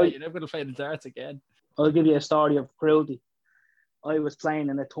walk away. You're never gonna play the darts again. I'll give you a story of cruelty. I was playing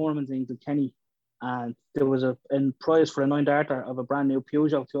in a tournament in Kilkenny, and there was a prize for a 9-darter of a brand new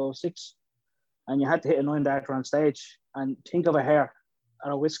Peugeot 206, and you had to hit a 9-darter on stage. And think of a hair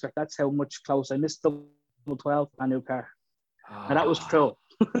or a whisker. That's how much close I missed. Double 12 a new car, and that was cruel.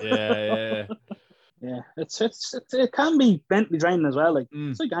 Yeah. It can be mentally draining as well. Like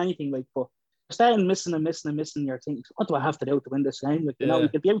it's like anything. Like, but starting missing. You're thinking, what do I have to do to win this game? Like, you know, you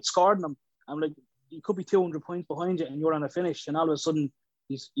could be outscoring them. I'm like, you could be 200 points behind you, and you're on a finish, and all of a sudden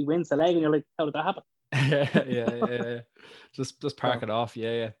he wins the leg, and you're like, how did that happen? Yeah. Just park it off.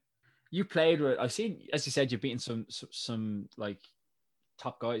 Yeah. You played with. I've seen, as you said, you've beaten some like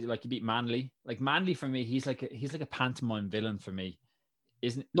top guys. Like you beat Manley. Like Manley for me, he's like a pantomime villain for me,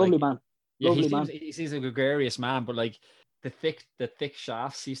 isn't? Lovely man. Yeah, Lovely he seems a gregarious man, but like the thick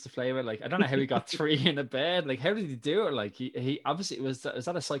shafts he used to play with. Like I don't know how he got 3 in a bed. Like how did he do it? Like he obviously is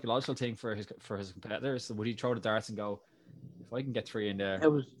that a psychological thing for his competitors? So would he throw the darts and go, if I can get 3 in there,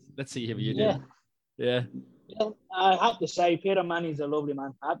 let's see how you do. Yeah. I have to say, Peter Manny's a lovely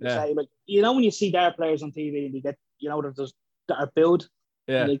man. I have to say, like, you know, when you see dart players on TV and you get, you know, that are build,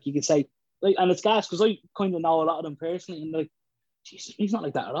 like you could say, like, and it's gas because I kind of know a lot of them personally, and like, Jesus, he's not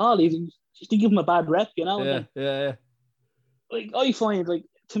like that at all. He's just to give him a bad rep, you know. Yeah. Like I find, like,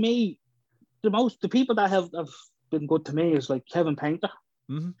 to me, the people that have been good to me is like Kevin Painter,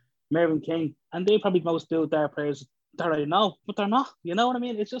 Mervyn King, and they're probably the most built dart players that I know, but they're not. You know what I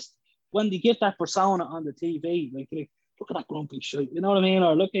mean? It's just when they get that persona on the TV, like look at that grumpy shit, you know what I mean?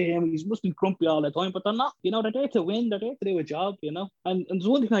 Or look at him, he must be grumpy all the time, but they're not. You know, they're there to win, they're there to do a job, you know. And there's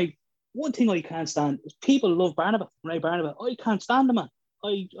one thing I can't stand is people love Barnabas, Ray Barnabas. I can't stand the man.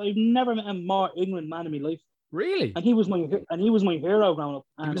 I've never met a more ignorant man in my life. Really? And he was my hero growing up.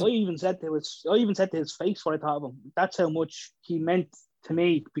 And I even said to his face what I thought of him. That's how much he meant to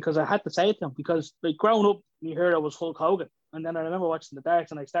me, because I had to say it to him, because like growing up, my hero was Hulk Hogan. And then I remember watching the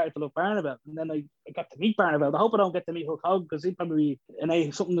darts and I started to love Barnabas. And then I got to meet Barnabas. I hope I don't get to meet Hulk Hogan because he'd probably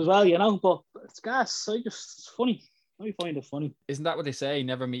be something as well, you know. But it's gas. It's funny. I find it funny. Isn't that what they say?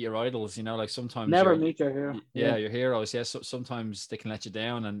 Never meet your idols. You know, like sometimes never meet your hero. Yeah, your heroes. Yeah, so sometimes they can let you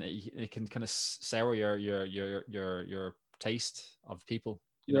down, and it can kind of sour your taste of people.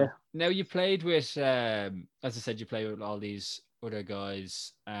 You know? Now you played with, as I said, you played with all these other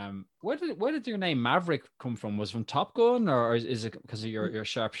guys. Where did your name Maverick come from? Was it from Top Gun, or is it because of your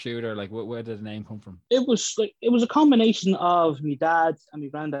sharpshooter? Like, where did the name come from? It was a combination of my dad and my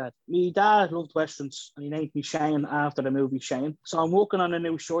granddad. My dad loved westerns, and he named me Shane after the movie Shane. So I'm working on a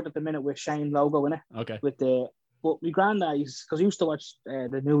new shirt at the minute with Shane logo in it. Okay. But my granddad, because he used to watch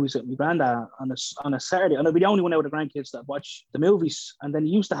the movies with my granddad on a Saturday, and I'd be the only one out of the grandkids that watch the movies. And then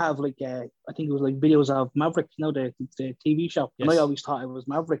he used to have I think it was like videos of Maverick, you know, the TV show. Yes. And I always thought it was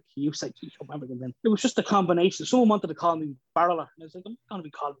Maverick. He used to say TV show Maverick, and then it was just a combination. Someone wanted to call me Barreler, and I was like, I'm not going to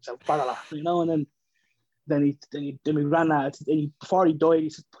be calling myself Barreler, you know. And then my granddad, before he died, he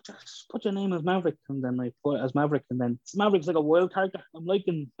said, put your name as Maverick. And then I put it as Maverick. And then Maverick's like a wild character.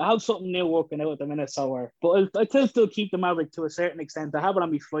 I have something new working out at the minute, but I still keep the Maverick to a certain extent. I have it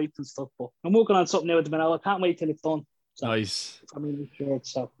on my flights and stuff, but I'm working on something new at the minute. I can't wait till it's done. So, nice. I mean, sure,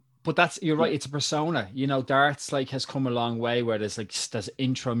 so. But you're right. It's a persona, you know. Darts has come a long way where there's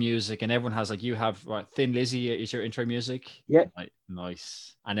intro music, and everyone has you have Thin Lizzy is your intro music. Yeah.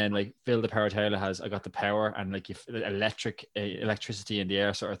 Nice. And then Phil the Power Taylor has I Got the Power, and electricity in the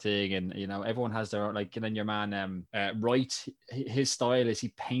air sort of thing, and you know everyone has their own, and then your man Wright, his style is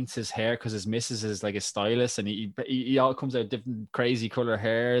he paints his hair because his missus is like a stylist, and he all comes out different crazy color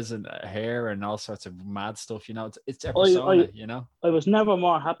hairs and hair and all sorts of mad stuff, you know. It's a persona, you know. I was never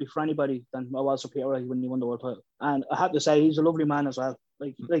more happy for anybody than I was for Peter Wright when he won the world title, and I have to say he's a lovely man as well.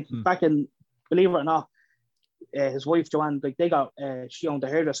 Back in, believe it or not, his wife Joanne, they got she owned the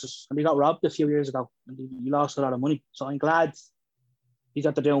hairdressers, and they got robbed a few years ago, and he lost a lot of money. So I'm glad he's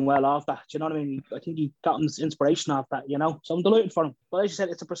after doing well off that. Do you know what I mean? I think he got his inspiration off that, you know. So I'm delighted for him. But as you said,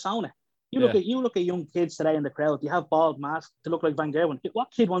 it's a persona. You look at young kids today in the crowd. You have bald masks to look like Van Gerwen.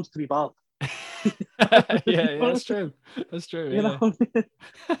 What kid wants to be bald? yeah, that's true. That's true. You know.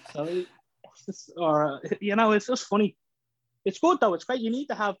 So it's just, it's just funny. It's good though. It's great. You need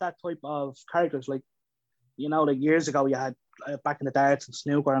to have that type of characters, years ago you had back in the darts and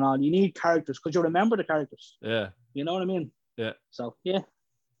snooker and all. You need characters because you remember the characters. Yeah. You know what I mean? Yeah. So yeah.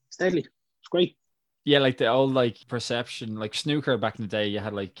 It's deadly. It's great. Yeah, like the old like perception, like snooker back in the day, you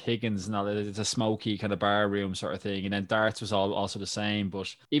had like Higgins and all that. It's a smoky kind of bar room sort of thing, and then darts was also the same.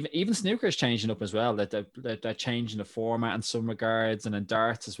 But even snooker is changing up as well. That they're changing the format in some regards, and then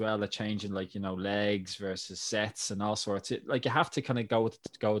darts as well. They're changing like legs versus sets and all sorts. Like you have to kind of go with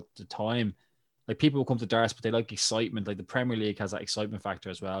the time. Like people will come to darts, but they like excitement. Like the Premier League has that excitement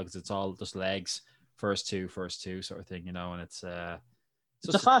factor as well because it's all just legs, first two sort of thing, and it's a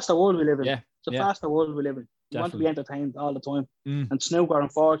faster world we live in. Yeah. It's a faster world we live in. You want to be entertained all the time. And snooker,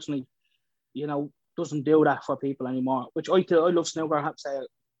 unfortunately, doesn't do that for people anymore. Which I love snooker. I have to say,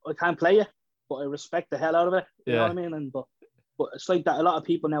 I can't play it, but I respect the hell out of it. You know what I mean? But it's like that. A lot of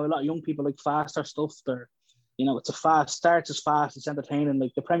people now, a lot of young people like faster stuff. It's a fast starts as fast. It's entertaining.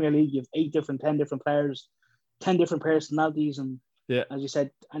 Like the Premier League, you have 10 different players, 10 different personalities, and as you said,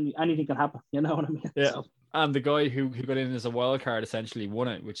 anything can happen. You know what I mean? Yeah. So, and the guy who got in as a wild card essentially won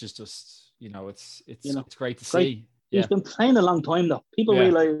it, which is just it's great to see. He's been playing a long time though. People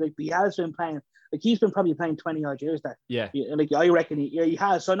realize like he has been playing. Like he's been probably playing 20 odd years there. Yeah. Like I reckon he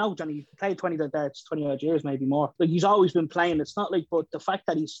has. So no, Johnny, he played 20 odd years, maybe more. Like he's always been playing. It's not like, but the fact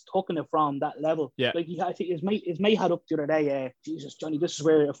that he's taking it from that level. Yeah. Like I think his mate had up the other day. Jesus, Johnny, this is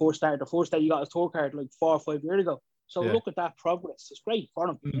where the first day you got his tour card like 4 or 5 years ago. So look at that progress. It's great for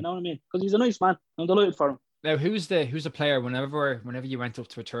him. You know what I mean? Because he's a nice man. I'm delighted for him. Now, who's the player? Whenever you went up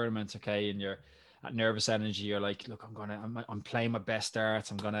to a tournament, okay, and you're at nervous energy, you're like, look, I'm playing my best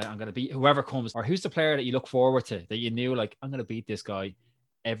darts. I'm gonna beat whoever comes. Or who's the player that you look forward to that you knew like I'm gonna beat this guy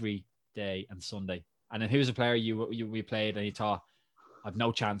every day and Sunday? And then who's the player we played and you thought I've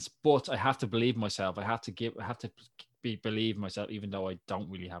no chance, but I have to believe myself. I have to believe myself, even though I don't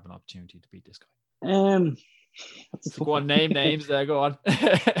really have an opportunity to beat this guy. Go on, name names there. Go on.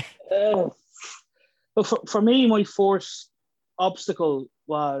 But for me, my first obstacle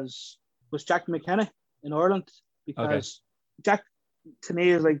was Jack McKenna in Ireland, because Jack to me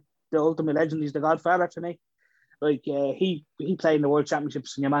is like the ultimate legend. He's the godfather to me. Like he played in the World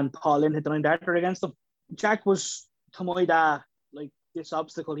Championships and your man Paul Lynn hit the 9-darter against him. Jack was to my dad like this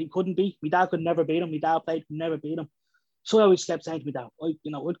obstacle he couldn't beat. My dad could never beat him. My dad played, could never beat him. So I always kept saying to my dad,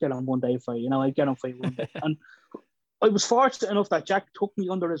 I'd get on one day for you. I'd get on for you one day. And I was fortunate enough that Jack took me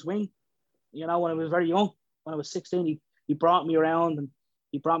under his wing. When I was very young, when I was 16, he brought me around and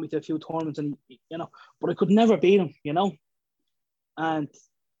he brought me to a few tournaments, and but I could never beat him, And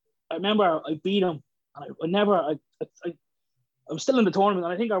I remember I beat him, and I was still in the tournament,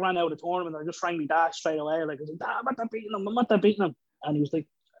 and I think I ran out of the tournament, and I just rang my dad straight away, like I was like, Dad, I'm not beating him, and he was like,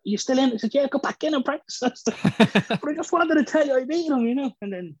 Are you still in? I said, yeah, go back in and practice. But I just wanted to tell you I beat him,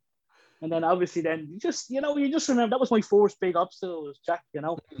 and then obviously then you just remember that was my first big obstacle was Jack,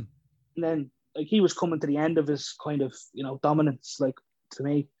 And then like he was coming to the end of his kind of dominance like to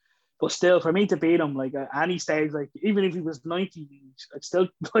me, but still for me to beat him like at any stage, like even if he was 90, I'd still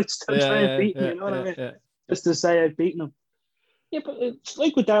try and beat him. You know what I mean? Yeah. Just to say I've beaten him. Yeah, but it's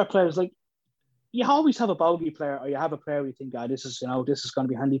like with dart players, like you always have a bogey player or you have a player where you think, this is going to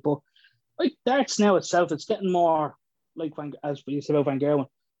be handy. But like darts now itself, it's getting more like as you said about Van Gerwen,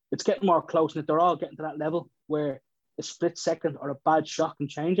 it's getting more close, and they're all getting to that level where a split second or a bad shot can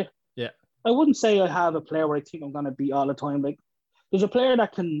change it. Yeah. I wouldn't say I have a player where I think I'm going to beat all the time. Like, there's a player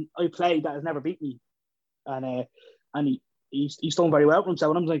that I play that has never beat me, and he's done very well for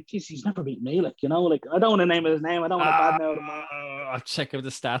himself. And I'm like, geez, he's never beat me. Like, I don't want to name his name. I don't want to badmouth him. I'll check out the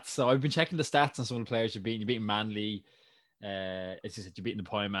stats. So I've been checking the stats on some of the players you've beaten. You've beaten Manley. It's just you're beating the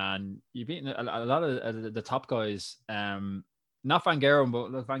Pie Man. You've beaten a lot of the top guys. Not Van Gerwen,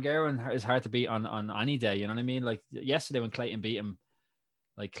 but Van Gerwen is hard to beat on any day. You know what I mean? Like yesterday when Clayton beat him.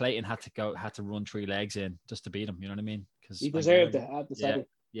 Like Clayton had to run 3 legs in just to beat him. You know what I mean? Because he deserved it. I have to say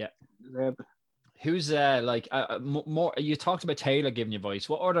yeah. Deserved it. Who's more? You talked about Taylor giving you voice.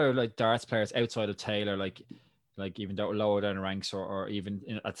 What other like darts players outside of Taylor, like even lower down the ranks or even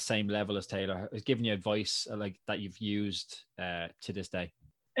at the same level as Taylor, is giving you advice like that you've used to this day?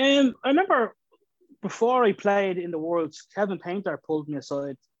 I remember before I played in the Worlds, Kevin Painter pulled me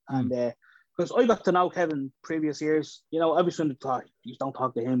aside and. Because I got to know Kevin previous years, obviously you don't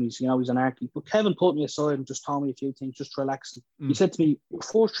talk to him, he's an archie. But Kevin pulled me aside and just told me a few things, just to relax. He said to me, your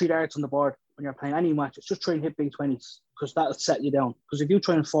first 3 darts on the board when you're playing any match, it's just try and hit big 20s, because that'll set you down. Because if you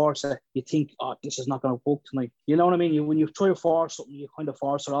try and force it, you think, this is not going to work tonight. You know what I mean? When you try to force something, you kind of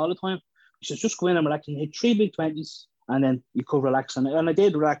force it all the time. He says, just go in and relax and hit 3 big 20s, and then you could relax. And I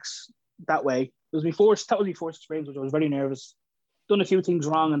did relax that way. That was my first experience, which I was very nervous. Done a few things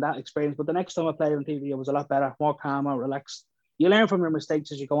wrong in that experience, but the next time I played on TV, it was a lot better, more calmer, relaxed. You learn from your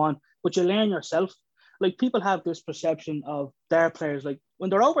mistakes as you go on, but you learn yourself. Like people have this perception of their players, like when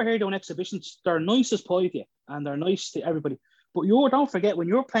they're over here doing exhibitions, they're nice as pie to you and they're nice to everybody. But don't forget, when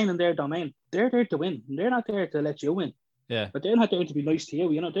you're playing in their domain, they're there to win. They're not there to let you win. Yeah. But they're not there to be nice to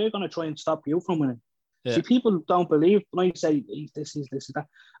you. You know, they're going to try and stop you from winning. Yeah. See, people don't believe when I say this is that.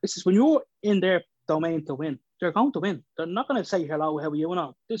 It's just when you're in their domain to win, they're going to win. They're not going to say hello, how are you? And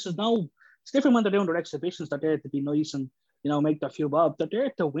all. It's different when they're doing their exhibitions. They're there to be nice and, you know, make their few bob. They're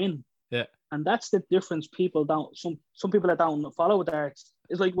there to win. Yeah. And that's the difference. People don't. Some people that don't follow darts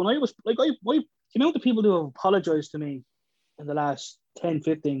is like when I was like the amount of people who have apologized to me in the last 10,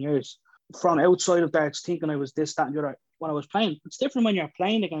 15 years from outside of darts, thinking I was this, that, and the other when I was playing. It's different when you're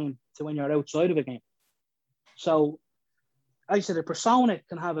playing the game to when you're outside of a game. So I said a persona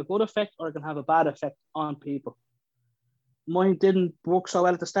can have a good effect or it can have a bad effect on people. Mine didn't work so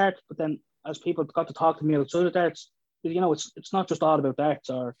well at the start, but then as people got to talk to me outside of darts, you know, it's not just all about darts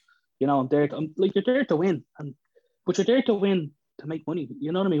or, you know, you're there to win, but you're there to win to make money.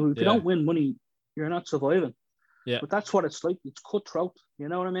 You know what I mean? If you don't win money, you're not surviving. Yeah. But that's what it's like. It's cutthroat. You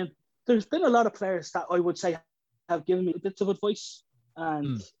know what I mean? There's been a lot of players that I would say have given me bits of advice,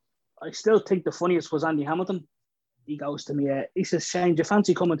 and I still think the funniest was Andy Hamilton. He goes to me, he says, Shane, do you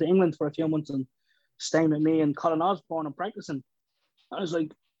fancy coming to England for a few months and staying with me and Colin Osborne and practicing? I was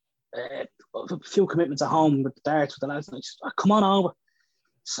like, a few commitments at home with the darts with the lads, and I said, come on over.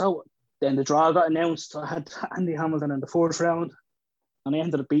 So then the draw got announced. I had Andy Hamilton in the fourth round, and I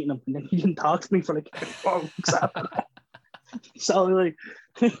ended up beating him, and then he didn't talk to me for like 4 weeks after that. So like,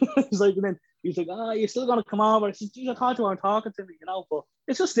 it's like, and then he's like, you're still gonna come over? I said, geez, I thought you weren't talking to me, you know. But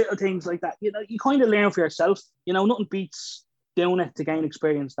it's just little things like that, you know. You kind of learn for yourself, you know. Nothing beats doing it to gain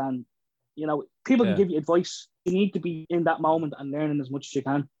experience. Than, you know, people can give you advice. You need to be in that moment and learning as much as you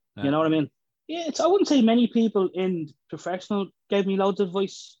can. Yeah. You know what I mean? Yeah, I wouldn't say many people in professional gave me loads of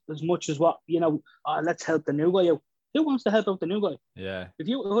advice as much as what, you know, let's help the new guy out. Who wants to help out the new guy? Yeah. If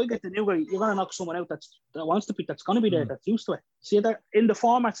I get the new guy, you're gonna knock someone out that wants to be, that's gonna be there, that's used to it. See, that in the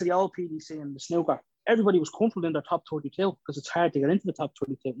formats of the old PDC and the snooker, everybody was comfortable in their top 32 because it's hard to get into the top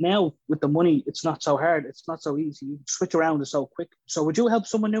 32. Now with the money, it's not so hard. It's not so easy. You switch around so quick. So would you help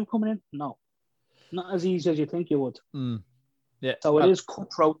someone new coming in? No, not as easy as you think you would. Yeah. So it is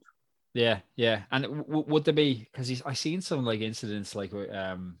cutthroat. Yeah, yeah. And would there be, because I seen some like incidents like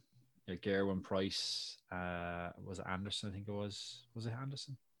Gerwyn Price, was it Anderson? I think it was it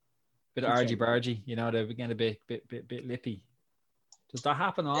Anderson? Bit of argy-bargy, you know, they began a bit lippy. Does that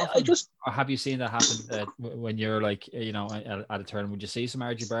happen often? Or have you seen that happen when you're like, you know, at a tournament? Would you see some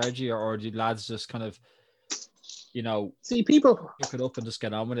argy-bargy, or do lads just kind of, you know, see people pick it up and just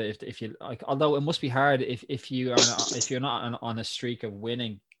get on with it? If you like, although it must be hard if you're not on a streak of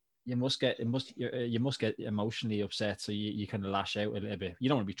winning. You must get emotionally upset, so you kind of lash out a little bit. You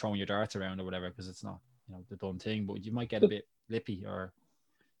don't want to be throwing your darts around or whatever because it's not, you know, the done thing. But you might get a bit lippy or,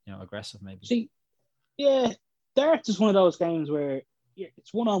 you know, aggressive maybe. See, yeah, darts is one of those games where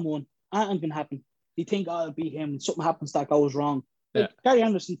it's 1-on-1. Anything can happen. You think I'll beat him, something happens that goes wrong. Like, Gary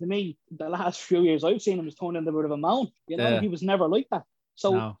Anderson, to me, the last few years I've seen him as turned into a bit of a mound. You know, he was never like that.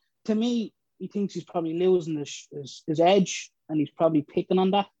 So to me, he thinks he's probably losing his edge. And he's probably picking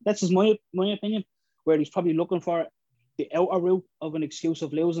on that. That's just my opinion, where he's probably looking for the outer route of an excuse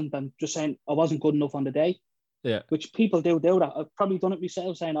of losing than just saying, I wasn't good enough on the day. Yeah. Which people do that. I've probably done it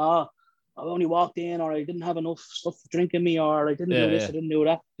myself, saying, I only walked in, or I didn't have enough stuff drinking me, or I didn't do this, I didn't do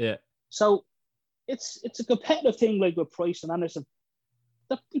that. Yeah. So it's a competitive thing, like with Price and Anderson.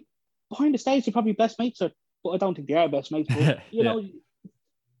 Behind the stage, they're probably best mates, but I don't think they are best mates. But, you know,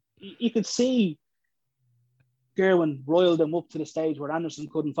 you could see Gerwyn roiled him up to the stage where Anderson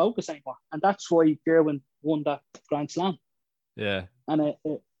couldn't focus anymore. And that's why Gerwyn won that Grand Slam. Yeah. And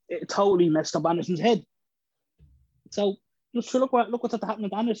it totally messed up Anderson's head. So just look what happened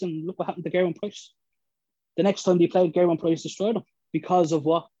to Anderson. Look what happened to Gerwyn Price. The next time they played, Gerwyn Price destroyed him because of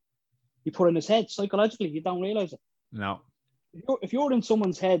what he put in his head. Psychologically, you don't realise it. No. If you're in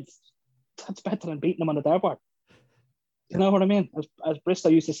someone's head, that's better than beating them on the dartboard. You know what I mean? As Bristow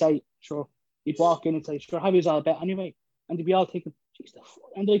used to say, sure, he'd walk in and say, sure, have you all bet anyway? And they'd be all thinking, geez,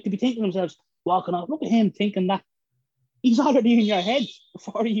 and they'd be thinking themselves, walking off, look at him thinking that he's already in your head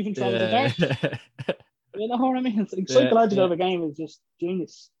before he even throws the dart. You know what I mean? It's like psychological of a game is just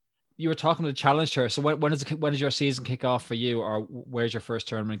genius. You were talking to the Challenge Tour. So when does your season kick off for you, or where's your first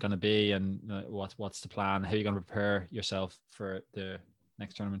tournament going to be, and what's the plan? How are you going to prepare yourself for the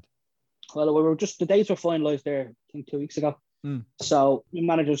next tournament? Well, the dates were finalised there, I think 2 weeks ago. So the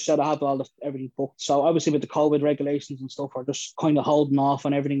managers said I have everything booked. So obviously with the COVID regulations and stuff, we're just kind of holding off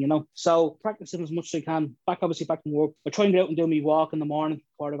on everything, you know. So practicing as much as I can. Back in work. I try and get out and do me walk in the morning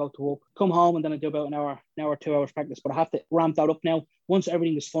before I go to work. Come home and then I do about an hour, 2 hours practice. But I have to ramp that up now. Once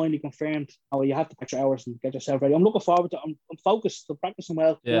everything is finally confirmed, you have to put your hours and get yourself ready. I'm looking forward to it. I'm focused. I'm practicing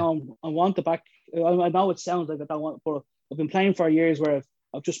well. Yeah. You know, I want the back. I know it sounds like I don't want, but I've been playing for years where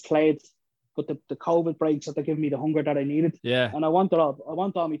I've just played. But the COVID breaks that they're giving me the hunger that I needed. Yeah. And I want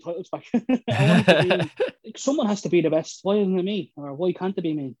all my titles back. I want to be, someone has to be the best. Why isn't it me? Or why can't it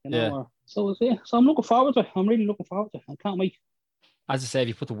be me? You know? Yeah. So I'm looking forward to it. I'm really looking forward to it. I can't wait. As I say, if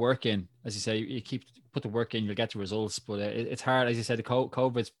you put the work in, as you say, you put the work in, you'll get the results. But it's hard, as you said. The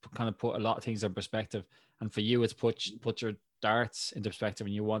COVID's kind of put a lot of things in perspective, and for you, it's put your darts into perspective,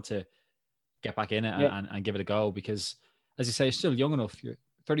 and you want to get back in it and give it a go because, as you say, you're still young enough. You're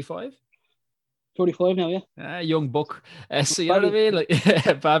 35. 35 now, yeah. Young buck. So you know what I mean?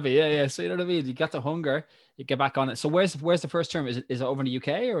 Like Babby, yeah. So you know what I mean? You got the hunger, you get back on it. So where's the first term? Is it over in the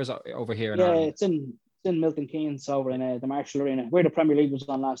UK or is it over here in Ireland? It's in Milton Keynes over in the Marshall Arena, where the Premier League was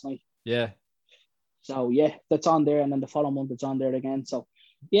on last night. Yeah. So yeah, that's on there, and then the following month it's on there again. So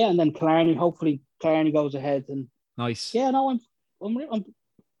yeah, and then Killarney, hopefully Killarney goes ahead and nice. Yeah, no,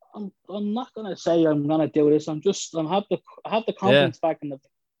 I'm not gonna say I'm gonna do this. I have the confidence back in the.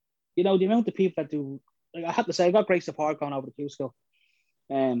 You know, the amount of people that do, like I have to say, I got great support going over the Q School.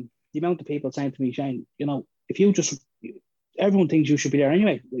 The amount of people saying to me, Shane, you know, if you just, everyone thinks you should be there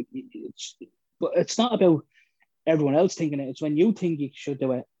anyway. Like, but it's not about everyone else thinking it. It's when you think you should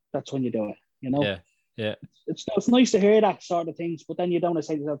do it, that's when you do it, you know? Yeah. It's nice to hear that sort of things, but then you don't want to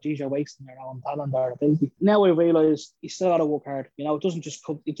say to yourself, geez, you're wasting your own talent or ability. Now I realise you still got to work hard. You know, it doesn't just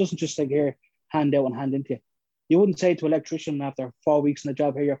like here, hand out and hand into you. You wouldn't say to an electrician after 4 weeks in the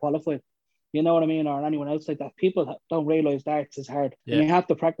job, here you're qualified. You know what I mean? Or anyone else like that. People don't realise darts is hard. Yeah. And you have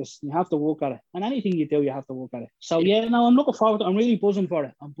to practice. You have to work at it. And anything you do, you have to work at it. So I'm looking forward to it. I'm really buzzing for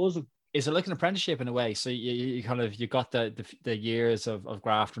it. I'm buzzing. Is it like an apprenticeship in a way? So you kind of, you got the years of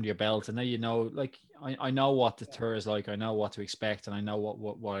graft under your belt, and now you know, like, I know what the tour is like. I know what to expect, and I know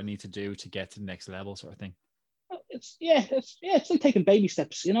what I need to do to get to the next level, sort of thing. It's like taking baby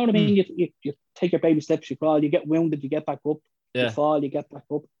steps. You know what I mean? You take your baby steps, you crawl, you get wounded, you get back up, you fall, you get back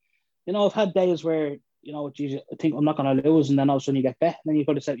up. You know, I've had days where, you know, geez, I think I'm not going to lose, and then all of a sudden you get bet, and then you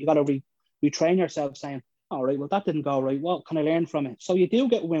got to retrain yourself, saying, all right, well, that didn't go right. What can I learn from it? So you do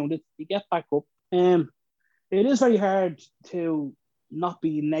get wounded, you get back up. It is very hard to not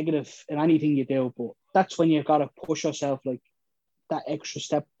be negative in anything you do, but that's when you've got to push yourself, like that extra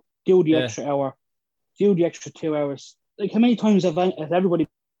step, do the extra hour. Do the extra 2 hours. Like, how many times have everybody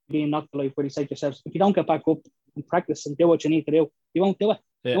been knocked alive where they say to yourselves, if you don't get back up and practice and do what you need to do, you won't do it.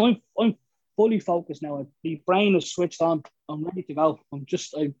 Yeah. So I'm fully focused now. My brain is switched on. I'm ready to go. I'm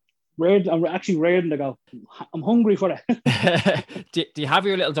actually ready to go. I'm hungry for it. do you have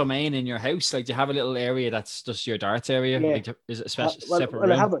your little domain in your house? Like, do you have a little area that's just your darts area? Yeah. Like, is it a separate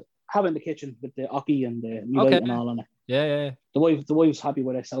room? I have it in the kitchen with the hockey and the light and all on it. Yeah. The wife's happy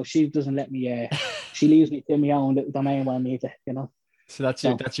with it, so she doesn't let me. She leaves me to my own little domain when I need it, you know. So that's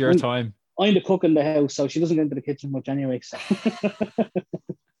your time. I'm the cook in the house, so she doesn't get into the kitchen much anyway. So.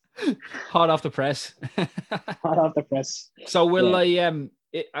 Hot off the press. Hot off the press. So will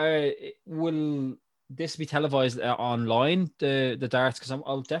this be televised online, the darts? Because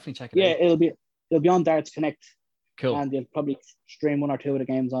I'll definitely check it out. Yeah, it'll be on Darts Connect. Cool. And they'll probably stream 1 or 2 of the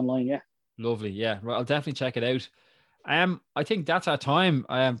games online. Yeah. Lovely. Yeah. Well, I'll definitely check it out. I think that's our time.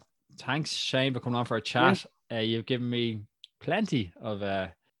 Thanks, Shane, for coming on for a chat. Yeah. You've given me plenty of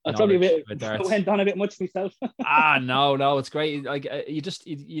I probably went on a bit much myself. No, it's great. Like you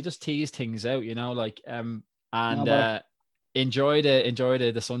just tease things out, you know, like enjoy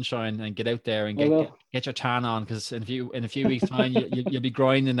the sunshine and get out there and get your tan on, because in a few weeks time you'll be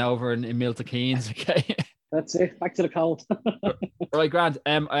grinding over in Milton Keynes. Okay. That's it. Back to the cold. Right, Grant.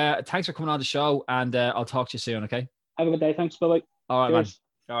 Thanks for coming on the show, and I'll talk to you soon. Okay. Have a good day. Thanks. Bye bye. All right, Cheers.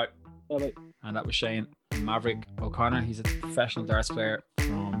 Man. All right. Bye bye. And that was Shane Maverick O'Connor. He's a professional darts player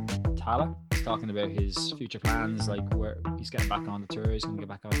from Tallaght. He's talking about his future plans, like where he's getting back on the tour. He's going to get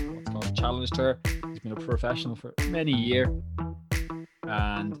back on what's called the Challenge Tour. He's been a professional for many years,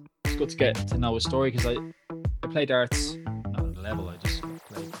 and it's good to get to know his story, because I play darts not at a level. I just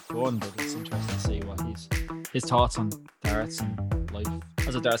play for fun, but it's interesting to see what his thoughts on darts and life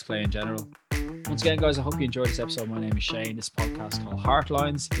as a darts player in general. Once again, guys, I hope you enjoyed this episode. My name is Shane. This podcast called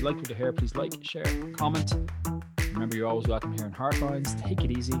Heartlines. If you like what you hear, please like, share, comment. Remember, you're always welcome here in Heartlines. Take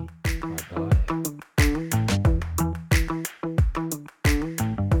it easy. Bye-bye.